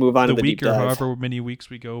love to move on to the week deep dive. Or however many weeks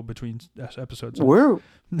we go between episodes. We've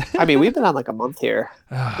been on like a month here.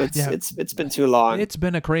 It's been too long. It's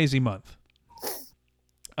been a crazy month.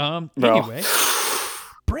 Anyway,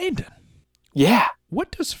 Brandon. Yeah.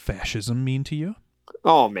 What does fascism mean to you?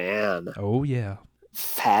 Oh man. Oh yeah.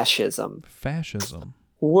 Fascism.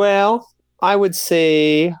 Well, I would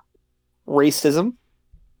say racism.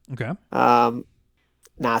 Okay.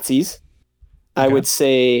 Nazis. Okay.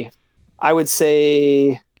 I would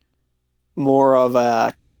say more of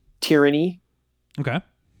a tyranny. Okay.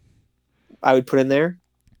 I would put in there.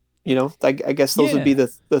 I guess those would be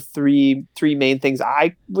the three main things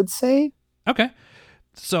I would say. Okay.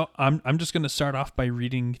 So I'm just going to start off by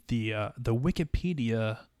reading the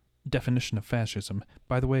Wikipedia definition of fascism.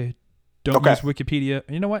 By the way, don't use Wikipedia.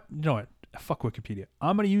 You know what? Fuck Wikipedia.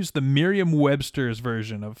 I'm going to use the Merriam-Webster's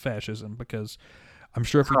version of fascism because I'm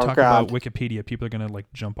sure if we talk about Wikipedia, people are going to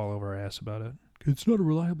jump all over our ass about it. It's not a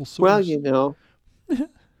reliable source. Well,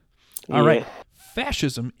 All right.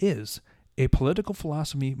 Fascism is a political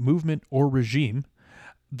philosophy, movement, or regime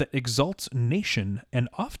that exalts nation and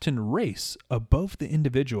often race above the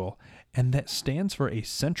individual, and that stands for a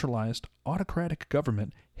centralized autocratic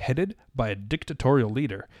government headed by a dictatorial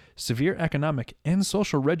leader, severe economic and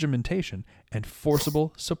social regimentation, and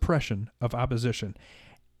forcible suppression of opposition.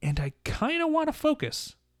 And I kind of want to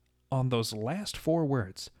focus on those last four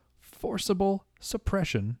words, forcible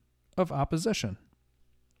suppression of opposition.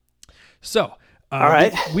 So, all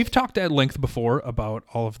right. We've talked at length before about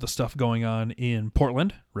all of the stuff going on in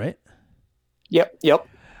Portland, right? Yep.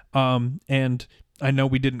 And I know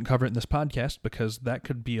we didn't cover it in this podcast because that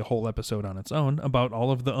could be a whole episode on its own about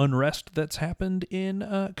all of the unrest that's happened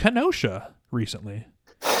in Kenosha recently.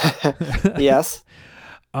 Yes.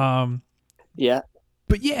 Yeah.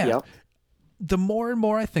 But yeah, the more and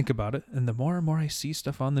more I think about it and the more and more I see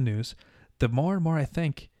stuff on the news, the more and more I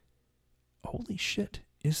think, holy shit,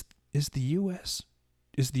 is the U.S.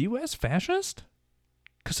 fascist?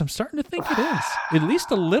 Because I'm starting to think it is, at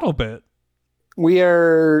least a little bit. We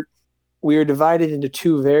are divided into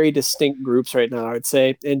two very distinct groups right now, I would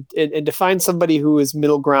say, and to find somebody who is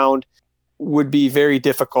middle ground would be very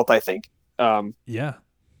difficult, I think. Yeah.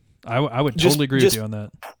 I would totally agree with you on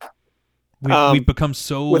that. We've become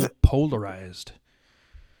so polarized.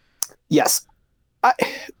 Yes.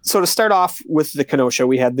 So to start off with the Kenosha,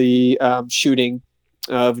 we had the shooting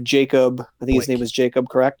of Jacob. I think his name was Jacob,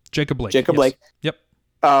 correct? Jacob Blake. Jacob Blake. Yep.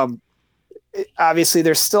 Obviously,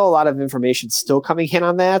 there's still a lot of information still coming in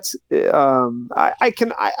on that.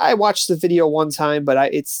 I watched the video one time, but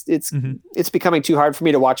it's becoming too hard for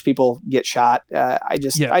me to watch people get shot. I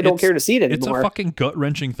don't care to see it anymore. It's a fucking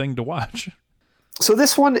gut-wrenching thing to watch. So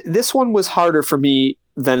this one was harder for me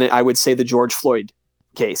than I would say the George Floyd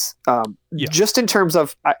case. Just in terms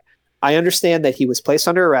of, I understand that he was placed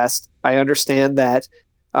under arrest. I understand that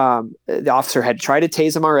the officer had tried to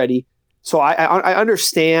tase him already. So I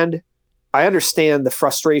understand the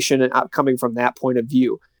frustration coming from that point of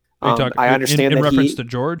view. I understand in reference to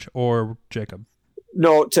George or Jacob.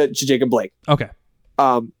 No, to Jacob Blake. Okay.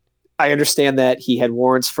 I understand that he had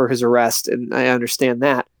warrants for his arrest, and I understand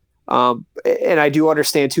that. And I do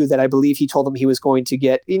understand too that I believe he told him he was going to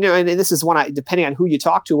get, and this is one, depending on who you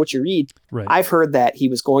talk to, what you read, right. I've heard that he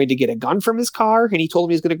was going to get a gun from his car, and he told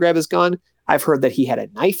him he was going to grab his gun. I've heard that he had a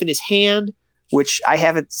knife in his hand, which I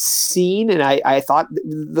haven't seen. And I thought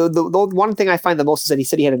the one thing I find the most is that he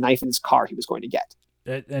said he had a knife in his car he was going to get.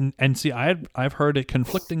 And see, I've heard a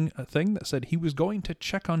conflicting thing that said he was going to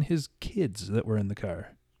check on his kids that were in the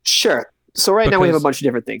car. Sure. So now we have a bunch of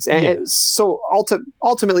different things. And so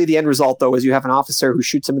ultimately the end result, though, is you have an officer who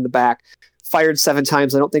shoots him in the back, fired 7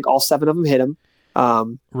 times. I don't think all 7 of them hit him.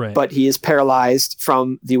 Right. But he is paralyzed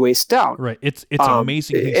from the waist down. Right. It's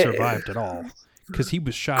amazing he survived at all, because he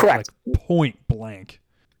was shot like point blank.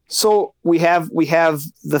 So we have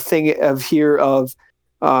the thing of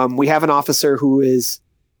we have an officer who is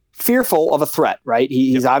fearful of a threat, right?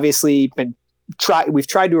 He's obviously been we've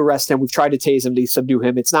tried to arrest him. We've tried to tase him, to subdue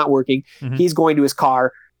him. It's not working. Mm-hmm. He's going to his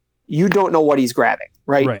car. You don't know what he's grabbing,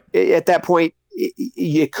 right? At that point,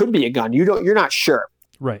 it could be a gun. You're not sure.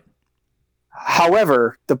 Right.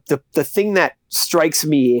 However, the thing that strikes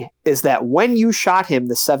me is that when you shot him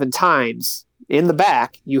the 7 times in the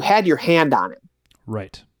back, you had your hand on him.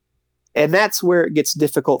 Right. And that's where it gets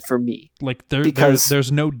difficult for me. Like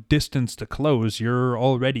there's no distance to close. You're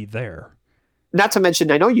already there. Not to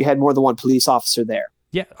mention, I know you had more than one police officer there.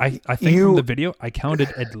 Yeah, I think from the video, I counted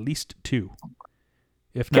at least 2,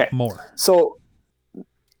 if not more. So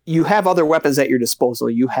you have other weapons at your disposal.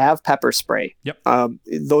 You have pepper spray. Yep.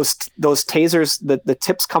 Those tasers, the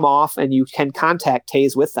tips come off, and you can contact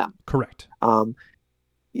tase with them. Correct.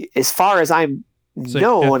 As far as I'm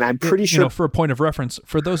known, I'm pretty sure. For a point of reference,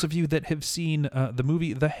 for those of you that have seen the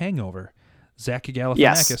movie The Hangover, Zach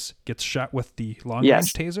Galifianakis gets shot with the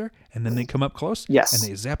long-range taser, and then they come up close, and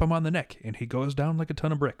they zap him on the neck, and he goes down like a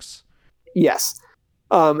ton of bricks. Yes.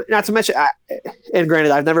 Not to mention, and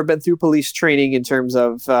granted, I've never been through police training in terms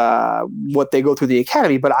of what they go through the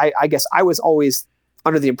academy, but I guess I was always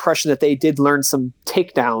under the impression that they did learn some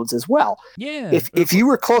takedowns as well. Yeah. If you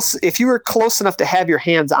were close enough to have your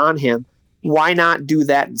hands on him, why not do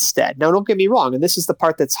that instead? Now, don't get me wrong, and this is the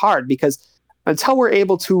part that's hard, because until we're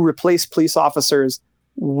able to replace police officers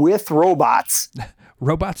with robots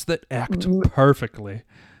that act perfectly.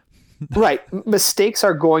 Right. Mistakes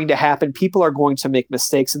are going to happen. People are going to make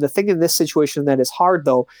mistakes. And the thing in this situation that is hard,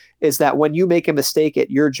 though, is that when you make a mistake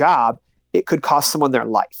at your job, it could cost someone their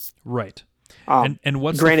life. Right. And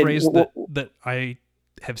what's the phrase that I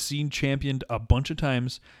have seen championed a bunch of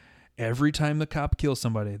times? Every time the cop kills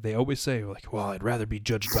somebody, they always say, like, well, I'd rather be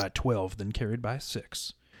judged by 12 than carried by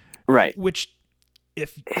 6. Right. Which,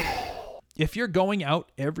 if you're going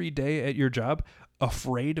out every day at your job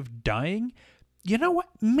afraid of dying, you know what?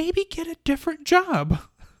 Maybe get a different job.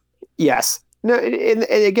 Yes. No. And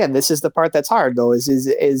again, this is the part that's hard, though.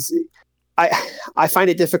 I find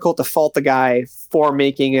it difficult to fault the guy for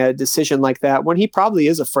making a decision like that when he probably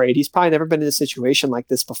is afraid. He's probably never been in a situation like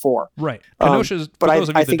this before. Right. Kenosha, for those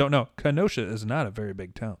of you that don't know, Kenosha is not a very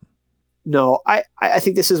big town. No, I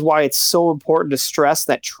think this is why it's so important to stress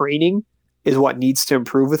that training is what needs to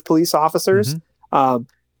improve with police officers,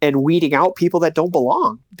 and weeding out people that don't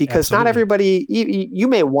belong, because not everybody, you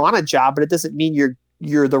may want a job, but it doesn't mean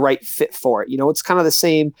you're the right fit for it. It's kind of the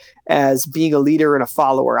same as being a leader and a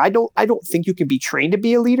follower. I don't think you can be trained to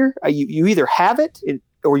be a leader. You either have it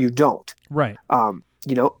or you don't. Right.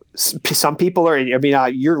 Some people are,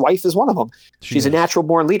 your wife is one of them. She's a natural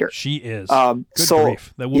born leader. She is. Good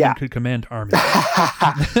grief. That woman could command armies.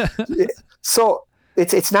 So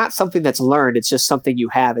it's not something that's learned. It's just something you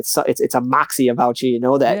have. It's a moxie about you,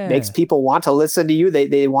 that makes people want to listen to you.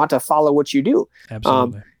 They want to follow what you do.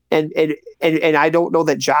 Absolutely. and I don't know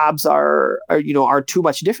that jobs are too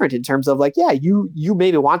much different in terms of like, yeah, you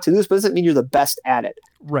maybe want to do this, but it doesn't mean you're the best at it.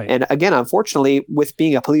 Right. And again, unfortunately, with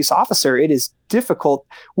being a police officer, it is difficult.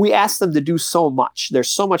 We ask them to do so much.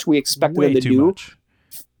 There's so much we expect them to do. Much.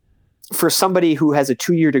 For somebody who has a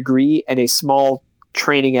 2-year degree and a small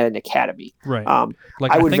training at an academy. Right.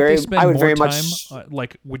 I would very much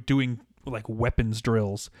like with doing like weapons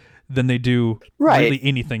drills than they do right. really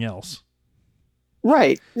anything else.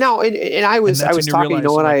 Right. No, and I was talking, you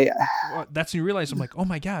know what, that's when you realize, I'm like, oh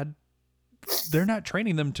my God, they're not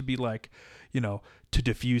training them to be like, you know, to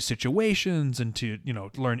diffuse situations and to, you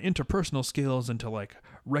know, learn interpersonal skills and to like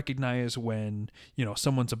recognize when, you know,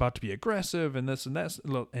 someone's about to be aggressive and this and that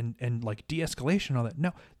and like de-escalation and all that.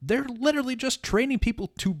 No, they're literally just training people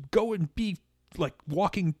to go and be like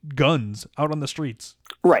walking guns out on the streets.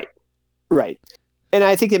 Right. Right. And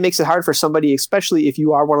I think it makes it hard for somebody, especially if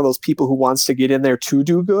you are one of those people who wants to get in there to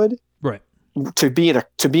do good. Right. To be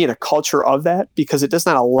in a culture of that, because it does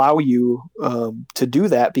not allow you to do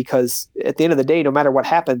that, because at the end of the day, no matter what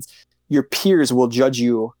happens, your peers will judge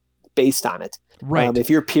you based on it. Right. If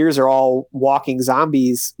your peers are all walking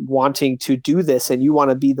zombies wanting to do this and you want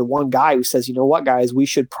to be the one guy who says, you know what, guys, we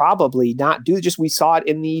should probably not do this. We saw it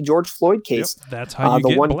in the George Floyd case. Yep, that's how you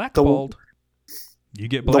get blackballed. You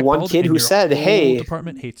get blackballed. The one kid who said, hey,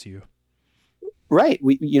 department hates you. Right.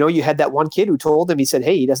 You had that one kid who told him, he said,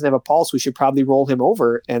 hey, he doesn't have a pulse. We should probably roll him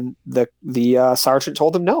over. And the sergeant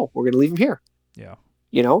told him, no, we're going to leave him here. Yeah.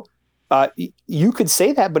 You know, you could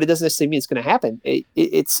say that, but it doesn't necessarily mean it's going to happen.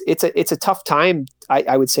 It's a tough time.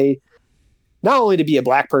 I would say, not only to be a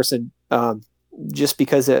black person, just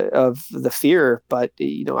because of the fear, but,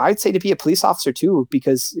 you know, I'd say to be a police officer too,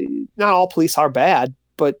 because not all police are bad,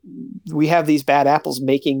 but we have these bad apples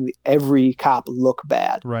making every cop look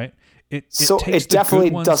bad. Right. It definitely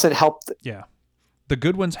doesn't help. Yeah. The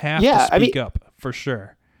good ones have to speak up for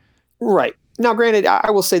sure. Right. Now, granted,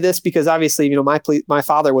 I will say this because obviously, you know, my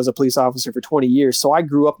father was a police officer for 20 years. So I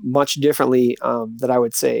grew up much differently than I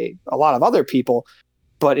would say a lot of other people.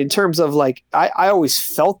 But in terms of like, I always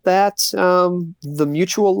felt that the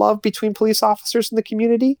mutual love between police officers in the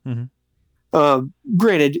community. Mm-hmm.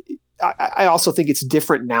 Granted, I also think it's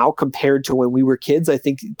different now compared to when we were kids. I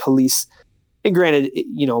think police, and granted,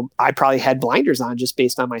 you know, I probably had blinders on just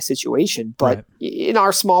based on my situation. But right. In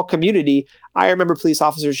our small community, I remember police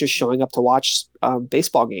officers just showing up to watch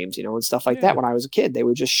baseball games, you know, and stuff like that when I was a kid. They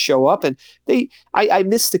would just show up, and I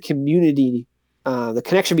miss the community, the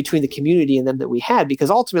connection between the community and them that we had, because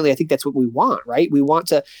ultimately I think that's what we want, right? We want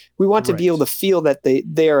to be able to feel that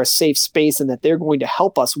they are a safe space and that they're going to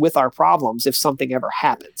help us with our problems if something ever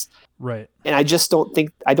happens. Right. And I just don't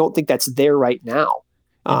think that's there right now.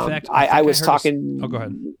 In fact, I was talking. Oh, go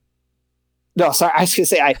ahead. No, sorry. I was going to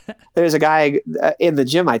say, there's a guy in the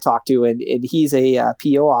gym I talked to, and he's a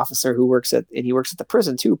PO officer who works at the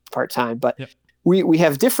prison too, part-time. But yep. we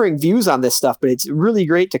have differing views on this stuff, but it's really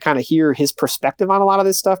great to kind of hear his perspective on a lot of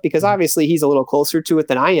this stuff, because obviously he's a little closer to it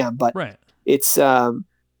than I am, but right. It's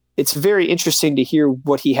very interesting to hear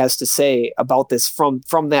what he has to say about this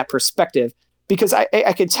from that perspective, because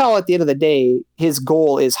I can tell at the end of the day, his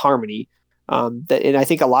goal is harmony. And I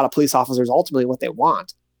think a lot of police officers, ultimately what they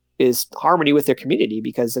want is harmony with their community,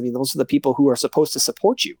 because I mean, those are the people who are supposed to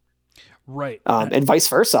support you. Right. And vice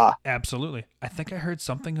versa. Absolutely. I think I heard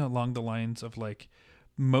something along the lines of like,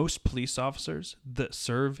 most police officers that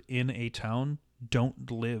serve in a town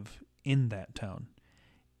don't live in that town.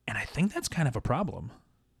 And I think that's kind of a problem.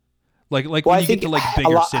 Like when you get to like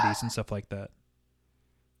bigger cities and stuff like that.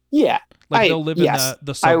 Yeah. Like they'll live in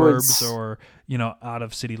the suburbs or, you know, out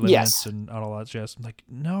of city limits and all that jazz. I'm like,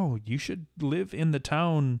 no, you should live in the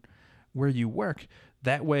town where you work.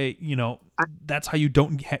 That way, you know, that's how you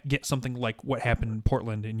don't get something like what happened in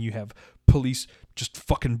Portland, and you have police just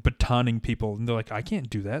fucking batoning people. And they're like, I can't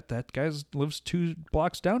do that. That guy lives 2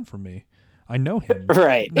 blocks down from me. I know him.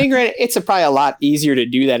 Right. And granted, it's probably a lot easier to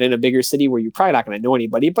do that in a bigger city where you're probably not going to know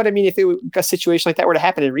anybody. But I mean, if a situation like that were to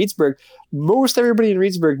happen in Reedsburg, most everybody in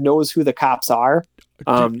Reedsburg knows who the cops are.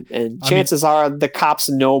 And chances are the cops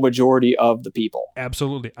know majority of the people.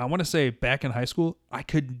 Absolutely. I want to say back in high school, I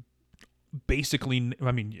could basically,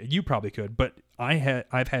 I mean, you probably could, but I've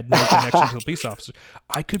had no connection to the police officer.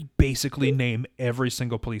 I could basically name every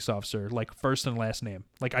single police officer, like first and last name.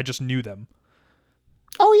 Like I just knew them.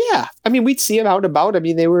 Oh, yeah. I mean, we'd see them out and about. I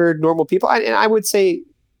mean, they were normal people. And I would say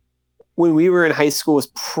when we were in high school was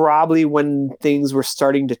probably when things were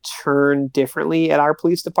starting to turn differently at our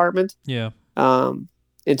police department. Yeah.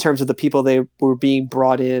 In terms of the people they were being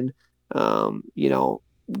brought in, you know,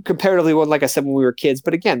 comparatively, like I said, when we were kids.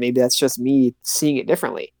 But again, maybe that's just me seeing it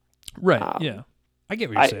differently. Right. Yeah. I get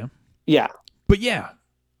what you're saying. Yeah. But yeah.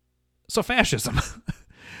 So fascism.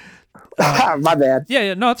 My bad.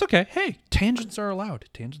 Yeah, no, it's okay. Hey, tangents are allowed.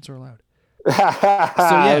 That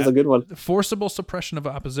was a good one. Forcible suppression of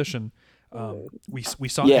opposition. We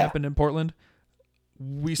saw it happen in Portland.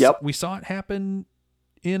 We saw it happen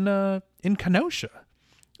in Kenosha.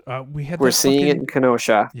 We're seeing it in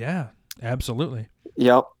Kenosha. Yeah, absolutely.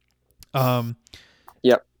 Yep.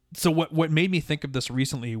 Yep. So what made me think of this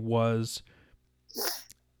recently was,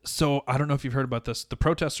 so I don't know if you've heard about this. The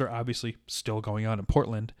protests are obviously still going on in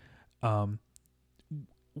Portland.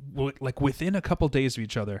 Like within a couple days of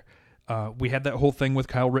each other, we had that whole thing with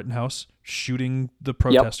Kyle Rittenhouse shooting the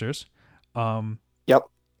protesters. Yep.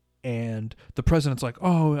 And the president's like,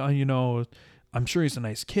 oh, I'm sure he's a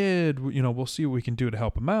nice kid. We'll see what we can do to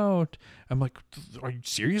help him out. I'm like, are you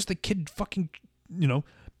serious? The kid fucking,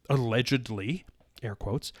 allegedly, air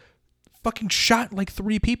quotes, fucking shot like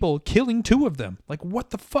 3 people, killing 2 of them. Like,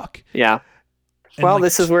 what the fuck? Yeah. And well,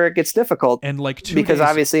 this is where it gets difficult. And like 2 because days,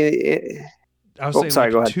 obviously, I was saying, sorry,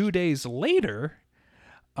 like, go ahead. 2 days later,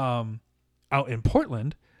 out in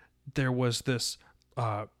Portland, there was this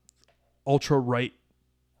ultra right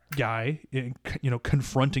guy,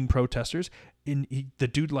 confronting protesters. And the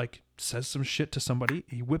dude like says some shit to somebody.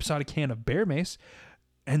 He whips out a can of bear mace,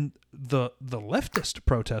 and the leftist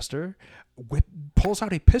protester pulls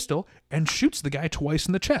out a pistol and shoots the guy twice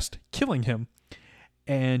in the chest, killing him.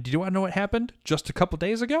 And do you want to know what happened just a couple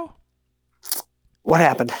days ago? What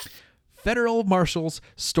happened? Federal marshals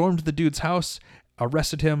stormed the dude's house,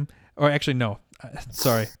 arrested him. Or actually, no.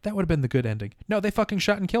 Sorry. That would have been the good ending. No, they fucking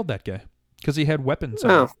shot and killed that guy because he had weapons.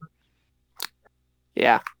 Oh.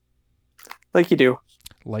 Yeah. Like you do.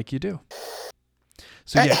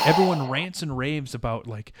 So yeah, everyone rants and raves about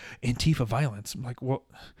like Antifa violence. I'm like, well,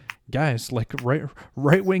 guys, like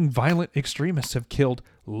right-wing violent extremists have killed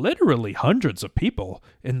literally hundreds of people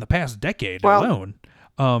in the past decade alone.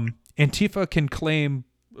 Antifa can claim,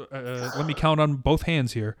 let me count on both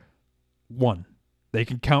hands here, 1. They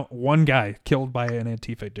can count 1 guy killed by an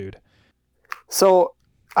Antifa dude. So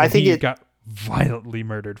I think he got violently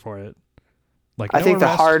murdered for it. Like, I think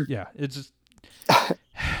arrest, it's just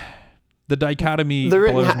the dichotomy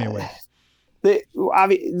blows me away.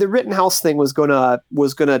 The Rittenhouse thing was gonna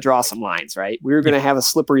draw some lines, right? We were gonna have a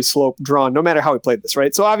slippery slope drawn, no matter how we played this,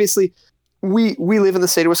 right? So obviously, we live in the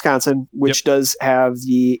state of Wisconsin, which does have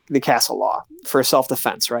the castle law for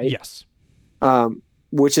self-defense, right? Yes.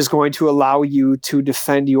 Which is going to allow you to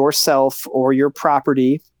defend yourself or your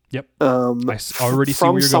property. Yep. I already see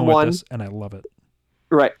where you're going with this, and I love it.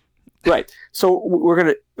 Right. So we're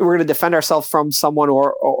gonna defend ourselves from someone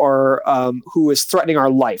or who is threatening our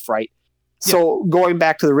life, right? Yep. So going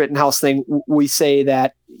back to the Rittenhouse thing, we say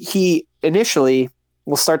that he initially,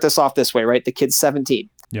 we'll start this off this way, right? The kid's 17.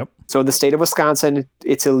 Yep. So in the state of Wisconsin,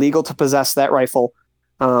 it's illegal to possess that rifle,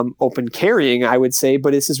 open carrying, I would say,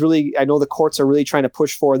 but this is really, I know the courts are really trying to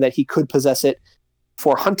push for that he could possess it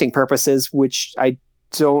for hunting purposes, which I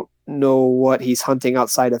don't know what he's hunting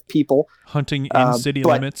outside of people. Hunting in city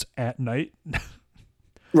limits at night.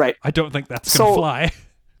 Right. I don't think that's going to fly.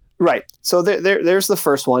 Right. So there's the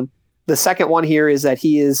first one. The second one here is that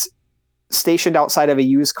he is stationed outside of a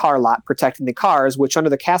used car lot protecting the cars, which under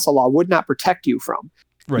the castle law would not protect you from.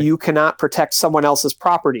 Right. You cannot protect someone else's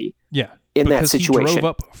property. Yeah. In that situation. He drove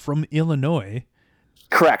up from Illinois.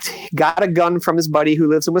 Correct. Got a gun from his buddy who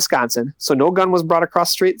lives in Wisconsin. So no gun was brought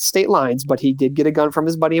across state lines, but he did get a gun from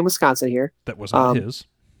his buddy in Wisconsin here. That was not his.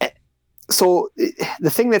 So the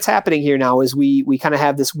thing that's happening here now is we kind of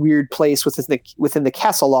have this weird place within the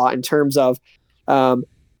castle law in terms of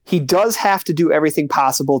he does have to do everything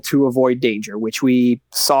possible to avoid danger, which we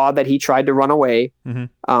saw that he tried to run away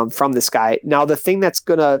from this guy. Now, the thing that's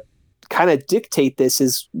going to kind of dictate this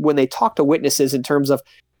is when they talk to witnesses in terms of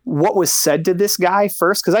what was said to this guy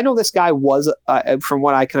first, because I know this guy was, from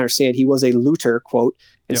what I can understand, he was a looter, quote,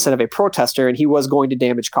 instead of a protester, and he was going to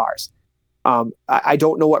damage cars. I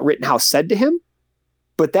don't know what Rittenhouse said to him,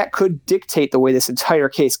 but that could dictate the way this entire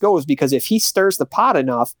case goes, because if he stirs the pot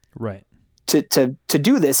enough right. to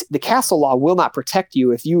do this, the castle law will not protect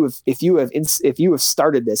you if you have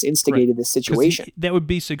started this, instigated this situation. That would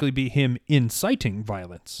basically be him inciting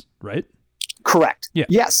violence, right? Correct. Yeah.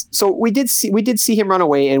 Yes. So we did see him run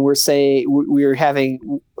away, and we're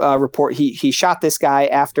having a report. He shot this guy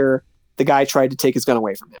after the guy tried to take his gun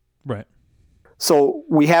away from him. Right. So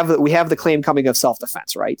we have the claim coming of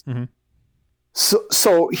self-defense, right? Mm-hmm.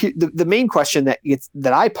 So the main question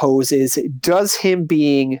that I pose is, does him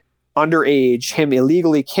being underage, him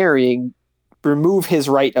illegally carrying, remove his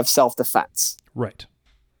right of self-defense? Right.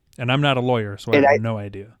 And I'm not a lawyer, so I have no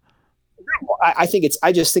idea. I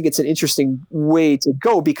just think it's an interesting way to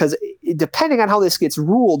go, because depending on how this gets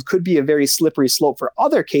ruled could be a very slippery slope for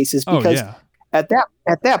other cases, because at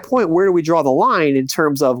that point, where do we draw the line in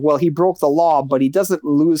terms of, well, he broke the law, but he doesn't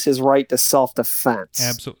lose his right to self-defense?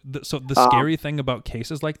 Absolutely. So the scary thing about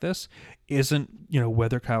cases like this isn't,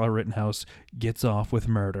 whether Kyle Rittenhouse gets off with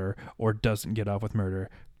murder or doesn't get off with murder,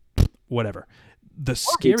 whatever. The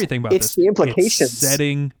scary thing about this, the implications. It's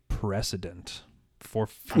setting precedent for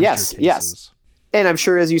future cases. Yes. And I'm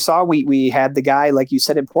sure, as you saw, we had the guy, like you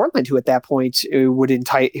said, in Portland, who at that point who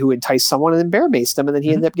enticed someone and then bear maced him, and then he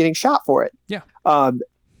ended up getting shot for it. Yeah. And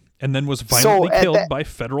then was violently killed by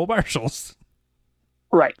federal marshals.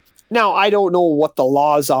 Right. Now, I don't know what the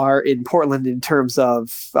laws are in Portland in terms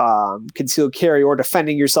of concealed carry or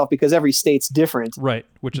defending yourself, because every state's different. Right,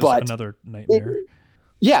 which is another nightmare.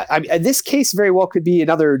 This case very well could be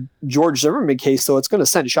another George Zimmerman case, so it's going to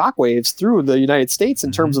send shockwaves through the United States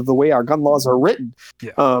in terms of the way our gun laws are written.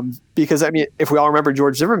 Yeah. Because, if we all remember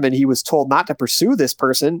George Zimmerman, he was told not to pursue this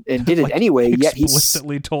person and did it anyway. Yet he's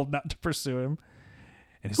explicitly told not to pursue him.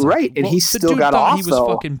 And he's right, and he still got off. He was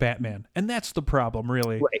fucking Batman, and that's the problem.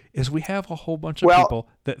 Really, is we have a whole bunch of people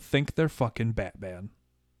that think they're fucking Batman.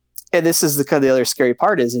 And this is the other scary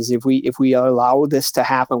part is if we allow this to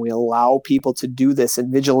happen, we allow people to do this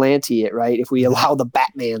and vigilante it, right? If we allow the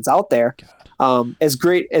Batmans out there, as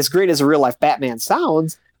great as a real life Batman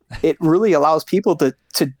sounds, it really allows people to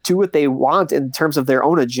do what they want in terms of their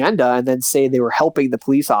own agenda, and then say they were helping the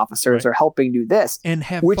police officers or helping do this, and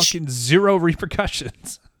have fucking zero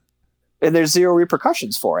repercussions. And there's zero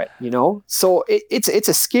repercussions for it, So it's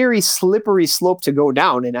a scary, slippery slope to go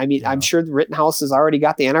down. And I'm sure Rittenhouse has already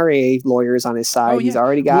got the NRA lawyers on his side. Oh, yeah. He's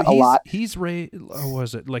already got a lot. He's raised.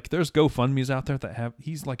 Was it like there's GoFundMe's out there that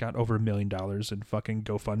he's like got over $1 million in fucking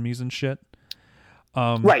GoFundMe's and shit.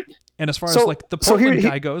 Right. And as far as like the Portland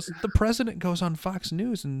guy goes, the president goes on Fox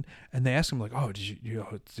News and they ask him like, oh, did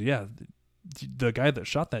the guy that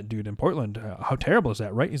shot that dude in Portland, how terrible is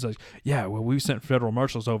that, right? He's like, yeah, well, we sent federal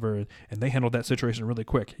marshals over and they handled that situation really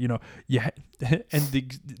quick, and the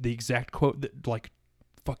exact quote that like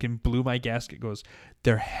fucking blew my gasket goes,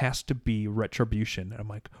 there has to be retribution. And I'm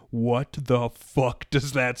like, what the fuck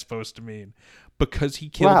does that supposed to mean? Because he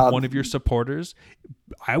killed one of your supporters,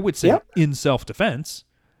 I would say in self-defense,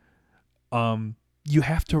 you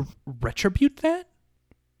have to retribute that?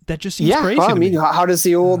 That just seems crazy. Well, to me. How does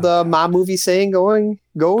the old mob movie saying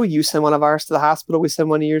go? You send one of ours to the hospital, we send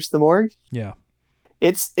one of yours to the morgue. Yeah,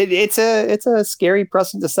 it's a scary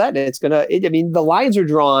precedent to set. The lines are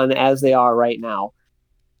drawn as they are right now,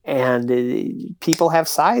 and people have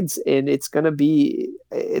sides, and it's gonna be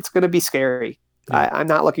scary. Yeah. I'm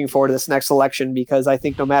not looking forward to this next election, because I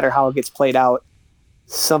think no matter how it gets played out,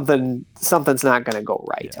 something's not going to go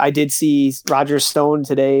right. Yeah. I did see Roger Stone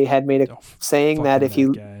today had made saying that if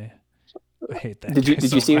you I hate that. Did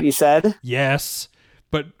you see what he said? Yes,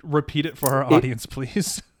 but repeat it for our audience,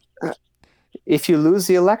 please. If you lose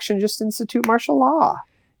the election, just institute martial law.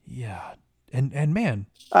 Yeah, and man,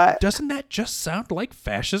 doesn't that just sound like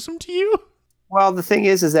fascism to you? Well, the thing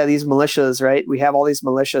is that these militias, right? We have all these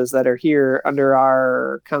militias that are here under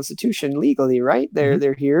our Constitution legally, right?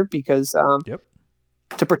 They're here because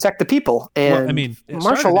to protect the people. And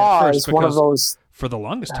martial law is one of those. For the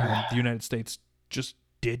longest time, the United States just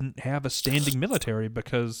didn't have a standing military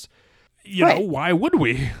because, why would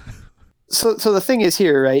we? So the thing is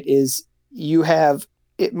here, right, is you have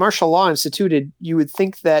martial law instituted. You would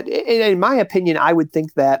think that, in my opinion, I would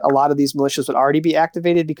think that a lot of these militias would already be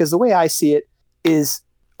activated, because the way I see it is,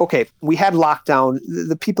 okay, we had lockdown.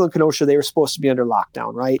 The people in Kenosha, they were supposed to be under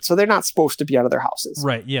lockdown, right? So they're not supposed to be out of their houses.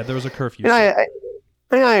 Right, yeah, there was a curfew.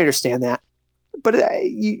 And I understand that. But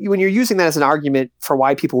when you're using that as an argument for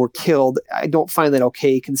why people were killed, I don't find that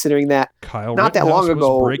okay, considering that Kyle not that long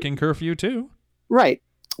ago was breaking curfew too. Right.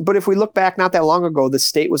 But if we look back not that long ago, the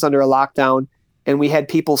state was under a lockdown and we had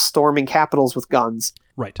people storming capitals with guns.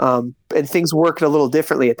 Right. And things worked a little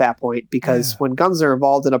differently at that point, because when guns are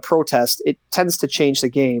involved in a protest, it tends to change the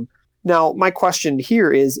game. Now, my question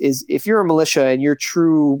here is if you're a militia and your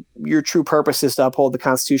true purpose is to uphold the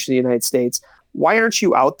Constitution of the United States, why aren't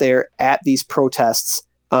you out there at these protests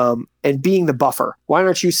and being the buffer? Why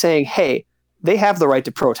aren't you saying, hey, they have the right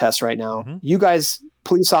to protest right now. Mm-hmm. You guys,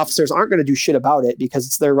 police officers, aren't going to do shit about it because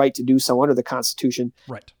it's their right to do so under the Constitution.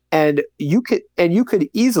 Right. And you could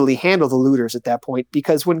easily handle the looters at that point,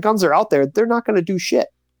 because when guns are out there, they're not going to do shit.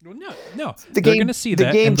 Well, no. They're going to see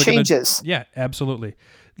that. The game changes. Yeah, absolutely.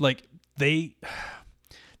 Like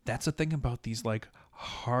that's the thing about these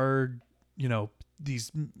hard,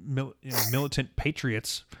 these militant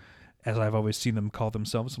patriots as I've always seen them call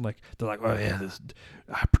themselves. They're like, oh yeah,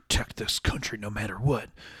 I protect this country no matter what.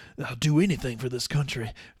 I'll do anything for this country.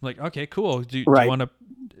 I'm like, okay, cool. Do you want to,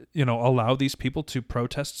 allow these people to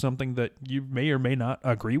protest something that you may or may not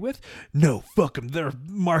agree with? No, fuck them. They're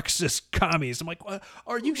Marxist commies. I'm like, what?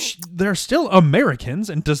 Are you? They're still Americans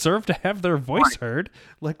and deserve to have their voice heard.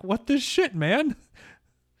 Like, what the shit, man?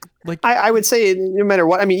 Like, I would say no matter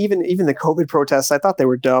what. I mean, even the COVID protests, I thought they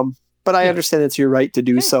were dumb, but I understand it's your right to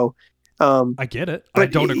do so. I get it. I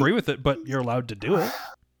don't agree with it, but you're allowed to do it.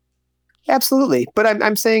 Absolutely, but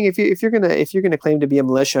I'm saying if you're gonna claim to be a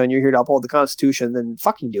militia and you're here to uphold the Constitution, then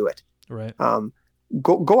fucking do it. Right.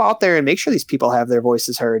 Go out there and make sure these people have their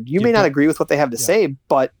voices heard. You may not agree with what they have to say,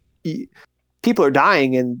 but people are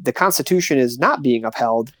dying, and the Constitution is not being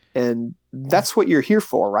upheld, and that's what you're here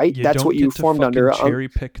for, right? That's what you formed under. Cherry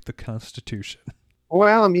pick the Constitution.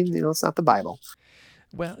 Well, I mean, it's not the Bible.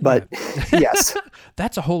 Well, but yes,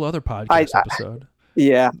 that's a whole other podcast episode.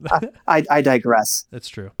 Yeah, I digress. That's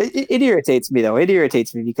true. It irritates me though. It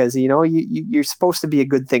irritates me because you're supposed to be a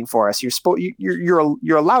good thing for us.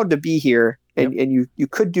 You're allowed to be here, and you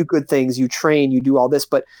could do good things. You train, you do all this,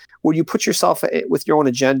 but when you put yourself with your own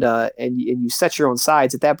agenda and you set your own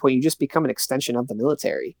sides, at that point you just become an extension of the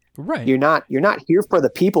military. Right. You're not here for the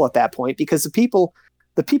people at that point, because the people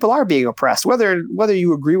are being oppressed, whether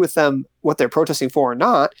you agree with them, what they're protesting for or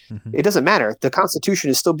not. It doesn't matter. The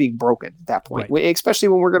Constitution is still being broken at that point, especially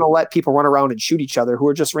when we're going to let people run around and shoot each other who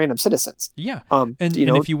are just random citizens. Yeah. And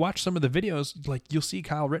if you watch some of the videos, like, you'll see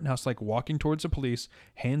Kyle Rittenhouse like walking towards the police,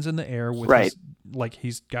 hands in the air with his, like,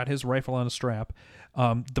 he's got his rifle on a strap.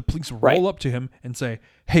 The police roll up to him and say,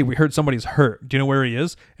 hey, we heard somebody's hurt. Do you know where he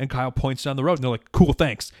is? And Kyle points down the road and they're like, cool,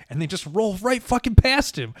 thanks. And they just roll right fucking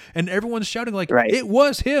past him. And everyone's shouting like, it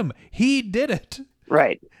was him. He did it.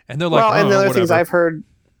 Right. And they're like, and the other things I've heard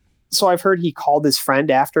he called his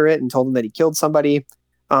friend after it and told him that he killed somebody.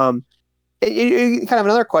 Kind of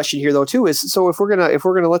another question here though too is, so if we're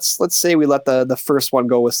gonna let's say we let the first one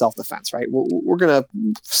go with self-defense, right? We're gonna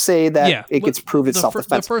say that it gets proved it's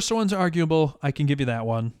self-defense. The first one's arguable. I can give you that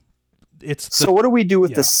one. So what do we do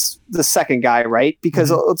with the second guy, right?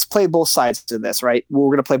 Because let's play both sides in this, right? We're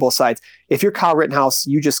gonna play both sides. If you're Kyle Rittenhouse,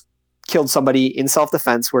 you just killed somebody in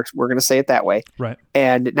self-defense. We're going to say it that way. Right.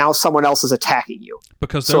 And now someone else is attacking you.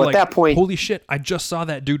 Because they're at that point, holy shit, I just saw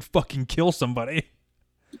that dude fucking kill somebody.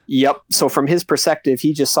 Yep. So from his perspective,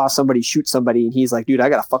 he just saw somebody shoot somebody and he's like, dude, I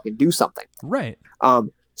got to fucking do something. Right.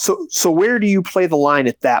 So where do you play the line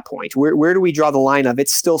at that point? Where do we draw the line of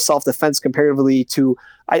it's still self-defense comparatively to,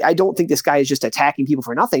 I don't think this guy is just attacking people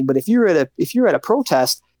for nothing, but if you're at a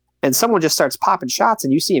protest and someone just starts popping shots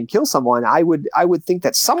and you see him kill someone, I would think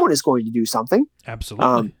that someone is going to do something.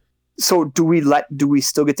 Absolutely. So do we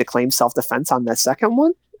still get to claim self-defense on that second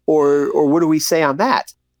one, or what do we say on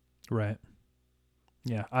that? Right.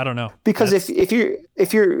 Yeah, I don't know. Because if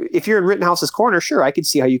you're in Rittenhouse's corner, sure, I could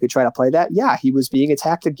see how you could try to play that. Yeah, he was being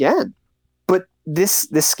attacked again, but this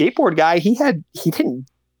skateboard guy, he didn't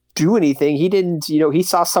do anything. He didn't, he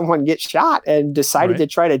saw someone get shot and decided to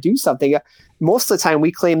try to do something. Most of the time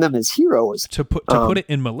we claim them as heroes. To put it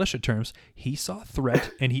in militia terms, he saw a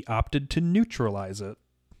threat and he opted to neutralize it.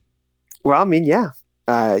 Well, I mean, yeah.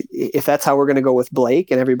 If that's how we're going to go with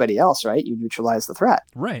Blake and everybody else, right? You neutralize the threat.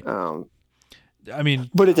 Right.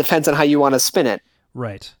 But it depends on how you want to spin it.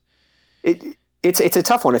 Right. It's a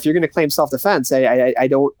tough one. If you're going to claim self-defense,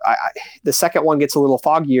 the second one gets a little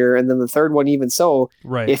foggier, and then the third one even so.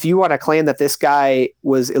 Right. If you want to claim that this guy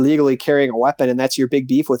was illegally carrying a weapon and that's your big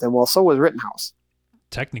beef with him, well, so was Rittenhouse.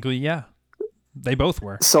 Technically, yeah, they both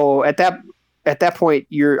were. So at that point,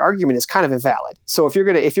 your argument is kind of invalid. So if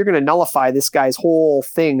you're gonna nullify this guy's whole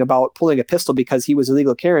thing about pulling a pistol because he was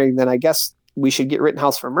illegal carrying, then I guess we should get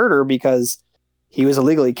Rittenhouse for murder because he was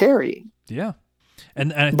illegally carrying. Yeah.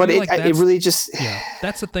 And I but feel it really just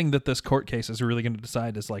that's the thing that this court case is really going to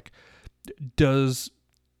decide is like, does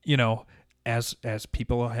as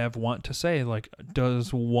people have want to say, like,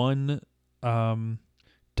 does one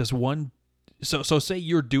so say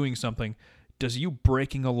you're doing something, does you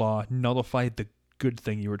breaking a law nullify the good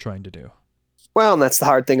thing you were trying to do? Well, and that's the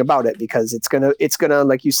hard thing about it, because it's gonna,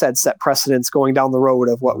 like you said, set precedents going down the road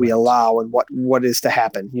of what we allow and what is to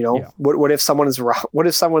happen. What if someone's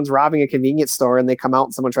robbing a convenience store and they come out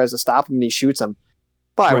and someone tries to stop him and he shoots them?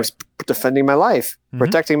 Well, I was defending my life,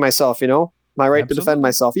 protecting myself. My right to defend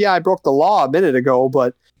myself. Yeah, I broke the law a minute ago,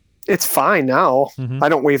 but it's fine now. I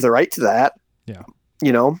don't waive the right to that. Yeah.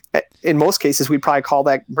 In most cases, we'd probably call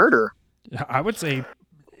that murder. I would say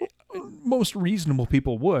most reasonable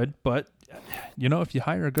people would, but if you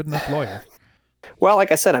hire a good enough lawyer. Well,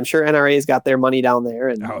 like I said, I'm sure NRA's got their money down there,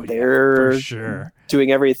 and they're for sure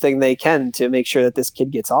doing everything they can to make sure that this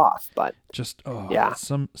kid gets off. But just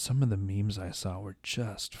some of the memes I saw were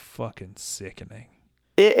just fucking sickening.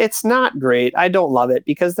 It's not great. I don't love it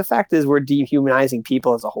because the fact is we're dehumanizing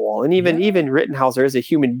people as a whole, and even Rittenhauser is a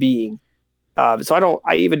human being. So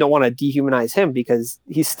I even don't want to dehumanize him because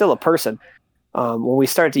he's still a person. When we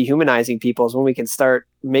start dehumanizing people is when we can start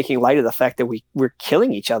making light of the fact that we're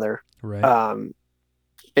killing each other. Right.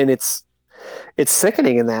 And it's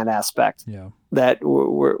sickening in that aspect. Yeah. That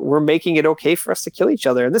we're making it okay for us to kill each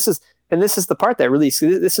other, and this is the part that really,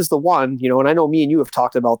 this is the one, and I know me and you have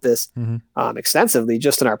talked about this extensively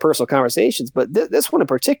just in our personal conversations, but this one in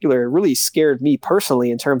particular really scared me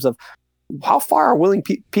personally in terms of how far are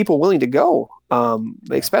people willing to go,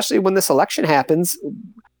 especially when this election happens.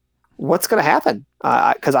 What's going to happen?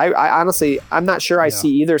 Because I honestly, I'm not sure I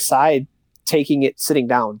see either side sitting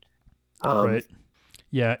down. Right.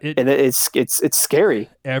 Yeah. It's scary.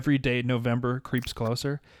 Every day November creeps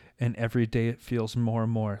closer, and every day it feels more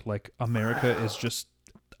and more like America is just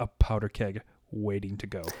a powder keg waiting to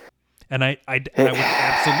go. And I would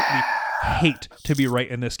absolutely hate to be right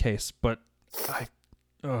in this case, but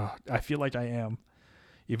I feel like I am,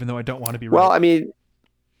 even though I don't want to be right. Well, I mean,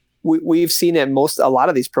 we've seen a lot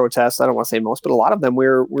of these protests. I don't want to say most, but a lot of them,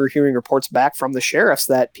 we're hearing reports back from the sheriffs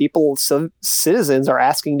that citizens are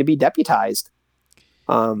asking to be deputized.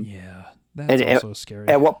 That's also scary.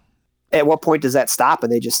 At what point does that stop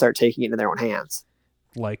and they just start taking it into their own hands?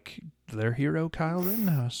 Like their hero, Kyle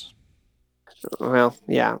Rittenhouse. Well,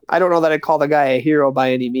 yeah. I don't know that I'd call the guy a hero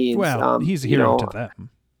by any means. Well, he's a hero to them.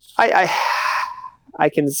 I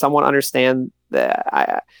can somewhat understand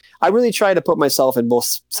that. I really try to put myself in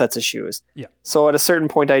both sets of shoes. Yeah. So at a certain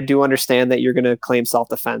point, I do understand that you're going to claim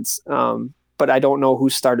self-defense. But I don't know who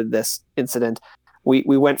started this incident. We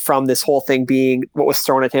went from this whole thing being what was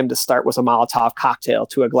thrown at him to start was a Molotov cocktail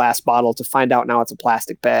to a glass bottle to find out now it's a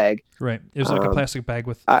plastic bag. Right. It was like a plastic bag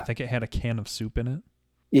with, I think it had a can of soup in it.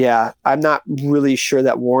 Yeah. I'm not really sure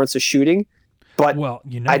that warrants a shooting, but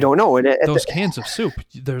I don't know. Those cans of soup,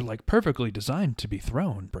 they're like perfectly designed to be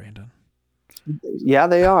thrown, Brandon. Yeah,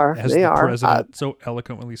 they are. As the president so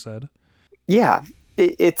eloquently said. Yeah.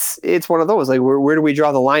 It's one of those, like, where do we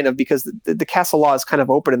draw the line of, because the castle law is kind of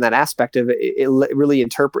open in that aspect of it really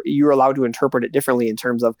you're allowed to interpret it differently in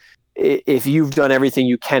terms of if you've done everything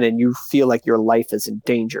you can and you feel like your life is in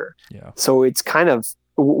danger. Yeah. So it's kind of,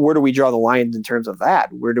 where do we draw the lines in terms of that?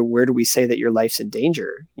 Where do we say that your life's in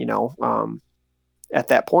danger? At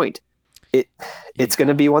that point, it's going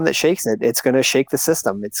to be one that shakes it. It's going to shake the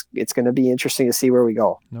system. It's going to be interesting to see where we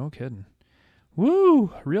go. No kidding.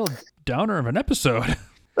 Woo! Real downer of an episode.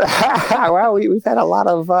 Well, we've had a lot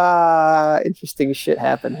of interesting shit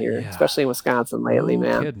happen here, especially in Wisconsin lately,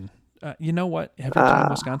 man. Kidding. You know what? Every time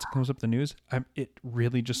Wisconsin comes up the news, it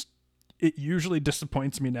usually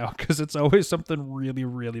disappoints me now because it's always something really,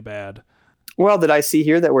 really bad. Well, did I see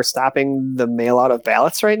here that we're stopping the mail out of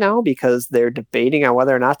ballots right now because they're debating on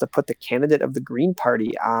whether or not to put the candidate of the Green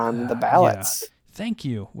Party on the ballots? Yeah. Thank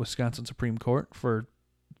you, Wisconsin Supreme Court, for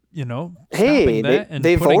hey,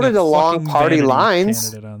 they voted along party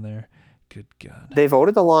lines. On there. Good God. They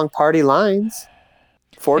voted along party lines,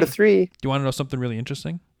 4-3. Do you want to know something really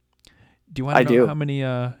interesting? Do you want to know how many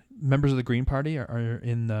members of the Green Party are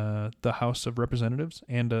in the House of Representatives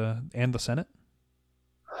and the Senate?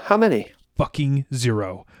 How many? Fucking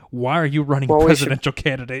 0. Why are you running presidential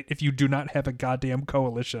candidate if you do not have a goddamn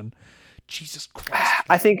coalition? Jesus Christ.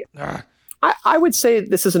 I think I would say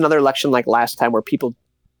this is another election like last time where people.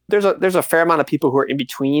 There's a fair amount of people who are in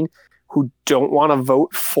between who don't want to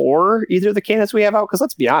vote for either of the candidates we have out. Because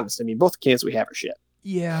let's be honest, I mean, both the candidates we have are shit.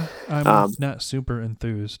 Yeah, I'm not super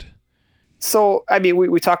enthused. So, I mean,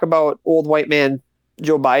 we talk about old white man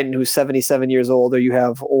Joe Biden, who's 77 years old, or you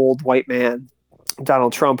have old white man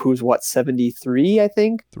Donald Trump, who's 73, I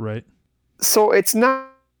think. Right. So it's not.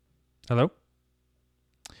 Hello?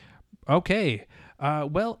 Okay.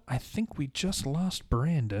 Well, I think we just lost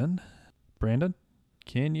Brandon. Brandon?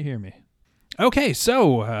 Can you hear me? Okay,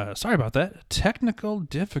 so sorry about that. Technical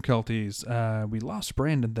difficulties. We lost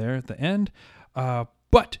Brandon there at the end.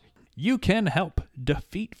 But you can help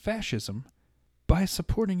defeat fascism by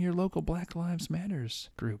supporting your local Black Lives Matters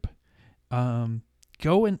group.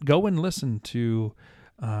 Go and listen to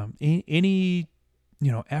any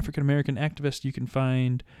African American activist you can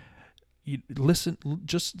find.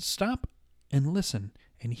 Just stop and listen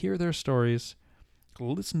and hear their stories.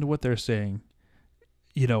 Listen to what they're saying.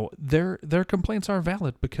 Their complaints are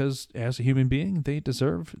valid because as a human being, they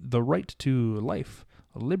deserve the right to life,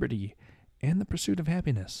 liberty, and the pursuit of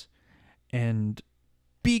happiness. And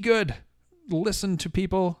be good. listen to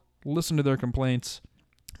people, listen to their complaints.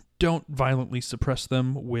 Don't violently suppress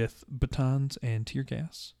them with batons and tear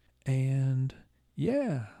gas. And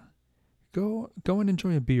yeah, go and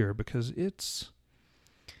enjoy a beer because it's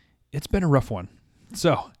been a rough one.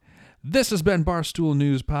 So this has been Barstool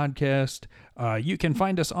News Podcast. You can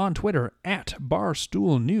find us on Twitter at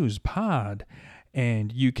Barstool News Pod,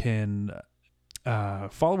 and you can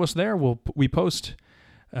follow us there. We post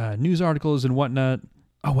news articles and whatnot.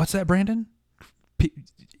 Oh, what's that, Brandon?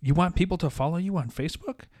 You want people to follow you on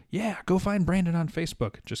Facebook? Yeah, go find Brandon on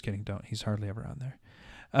Facebook. Just kidding, don't. He's hardly ever on there.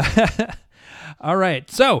 All right,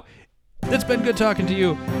 so it's been good talking to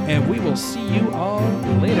you, and we will see you all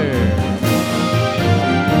later.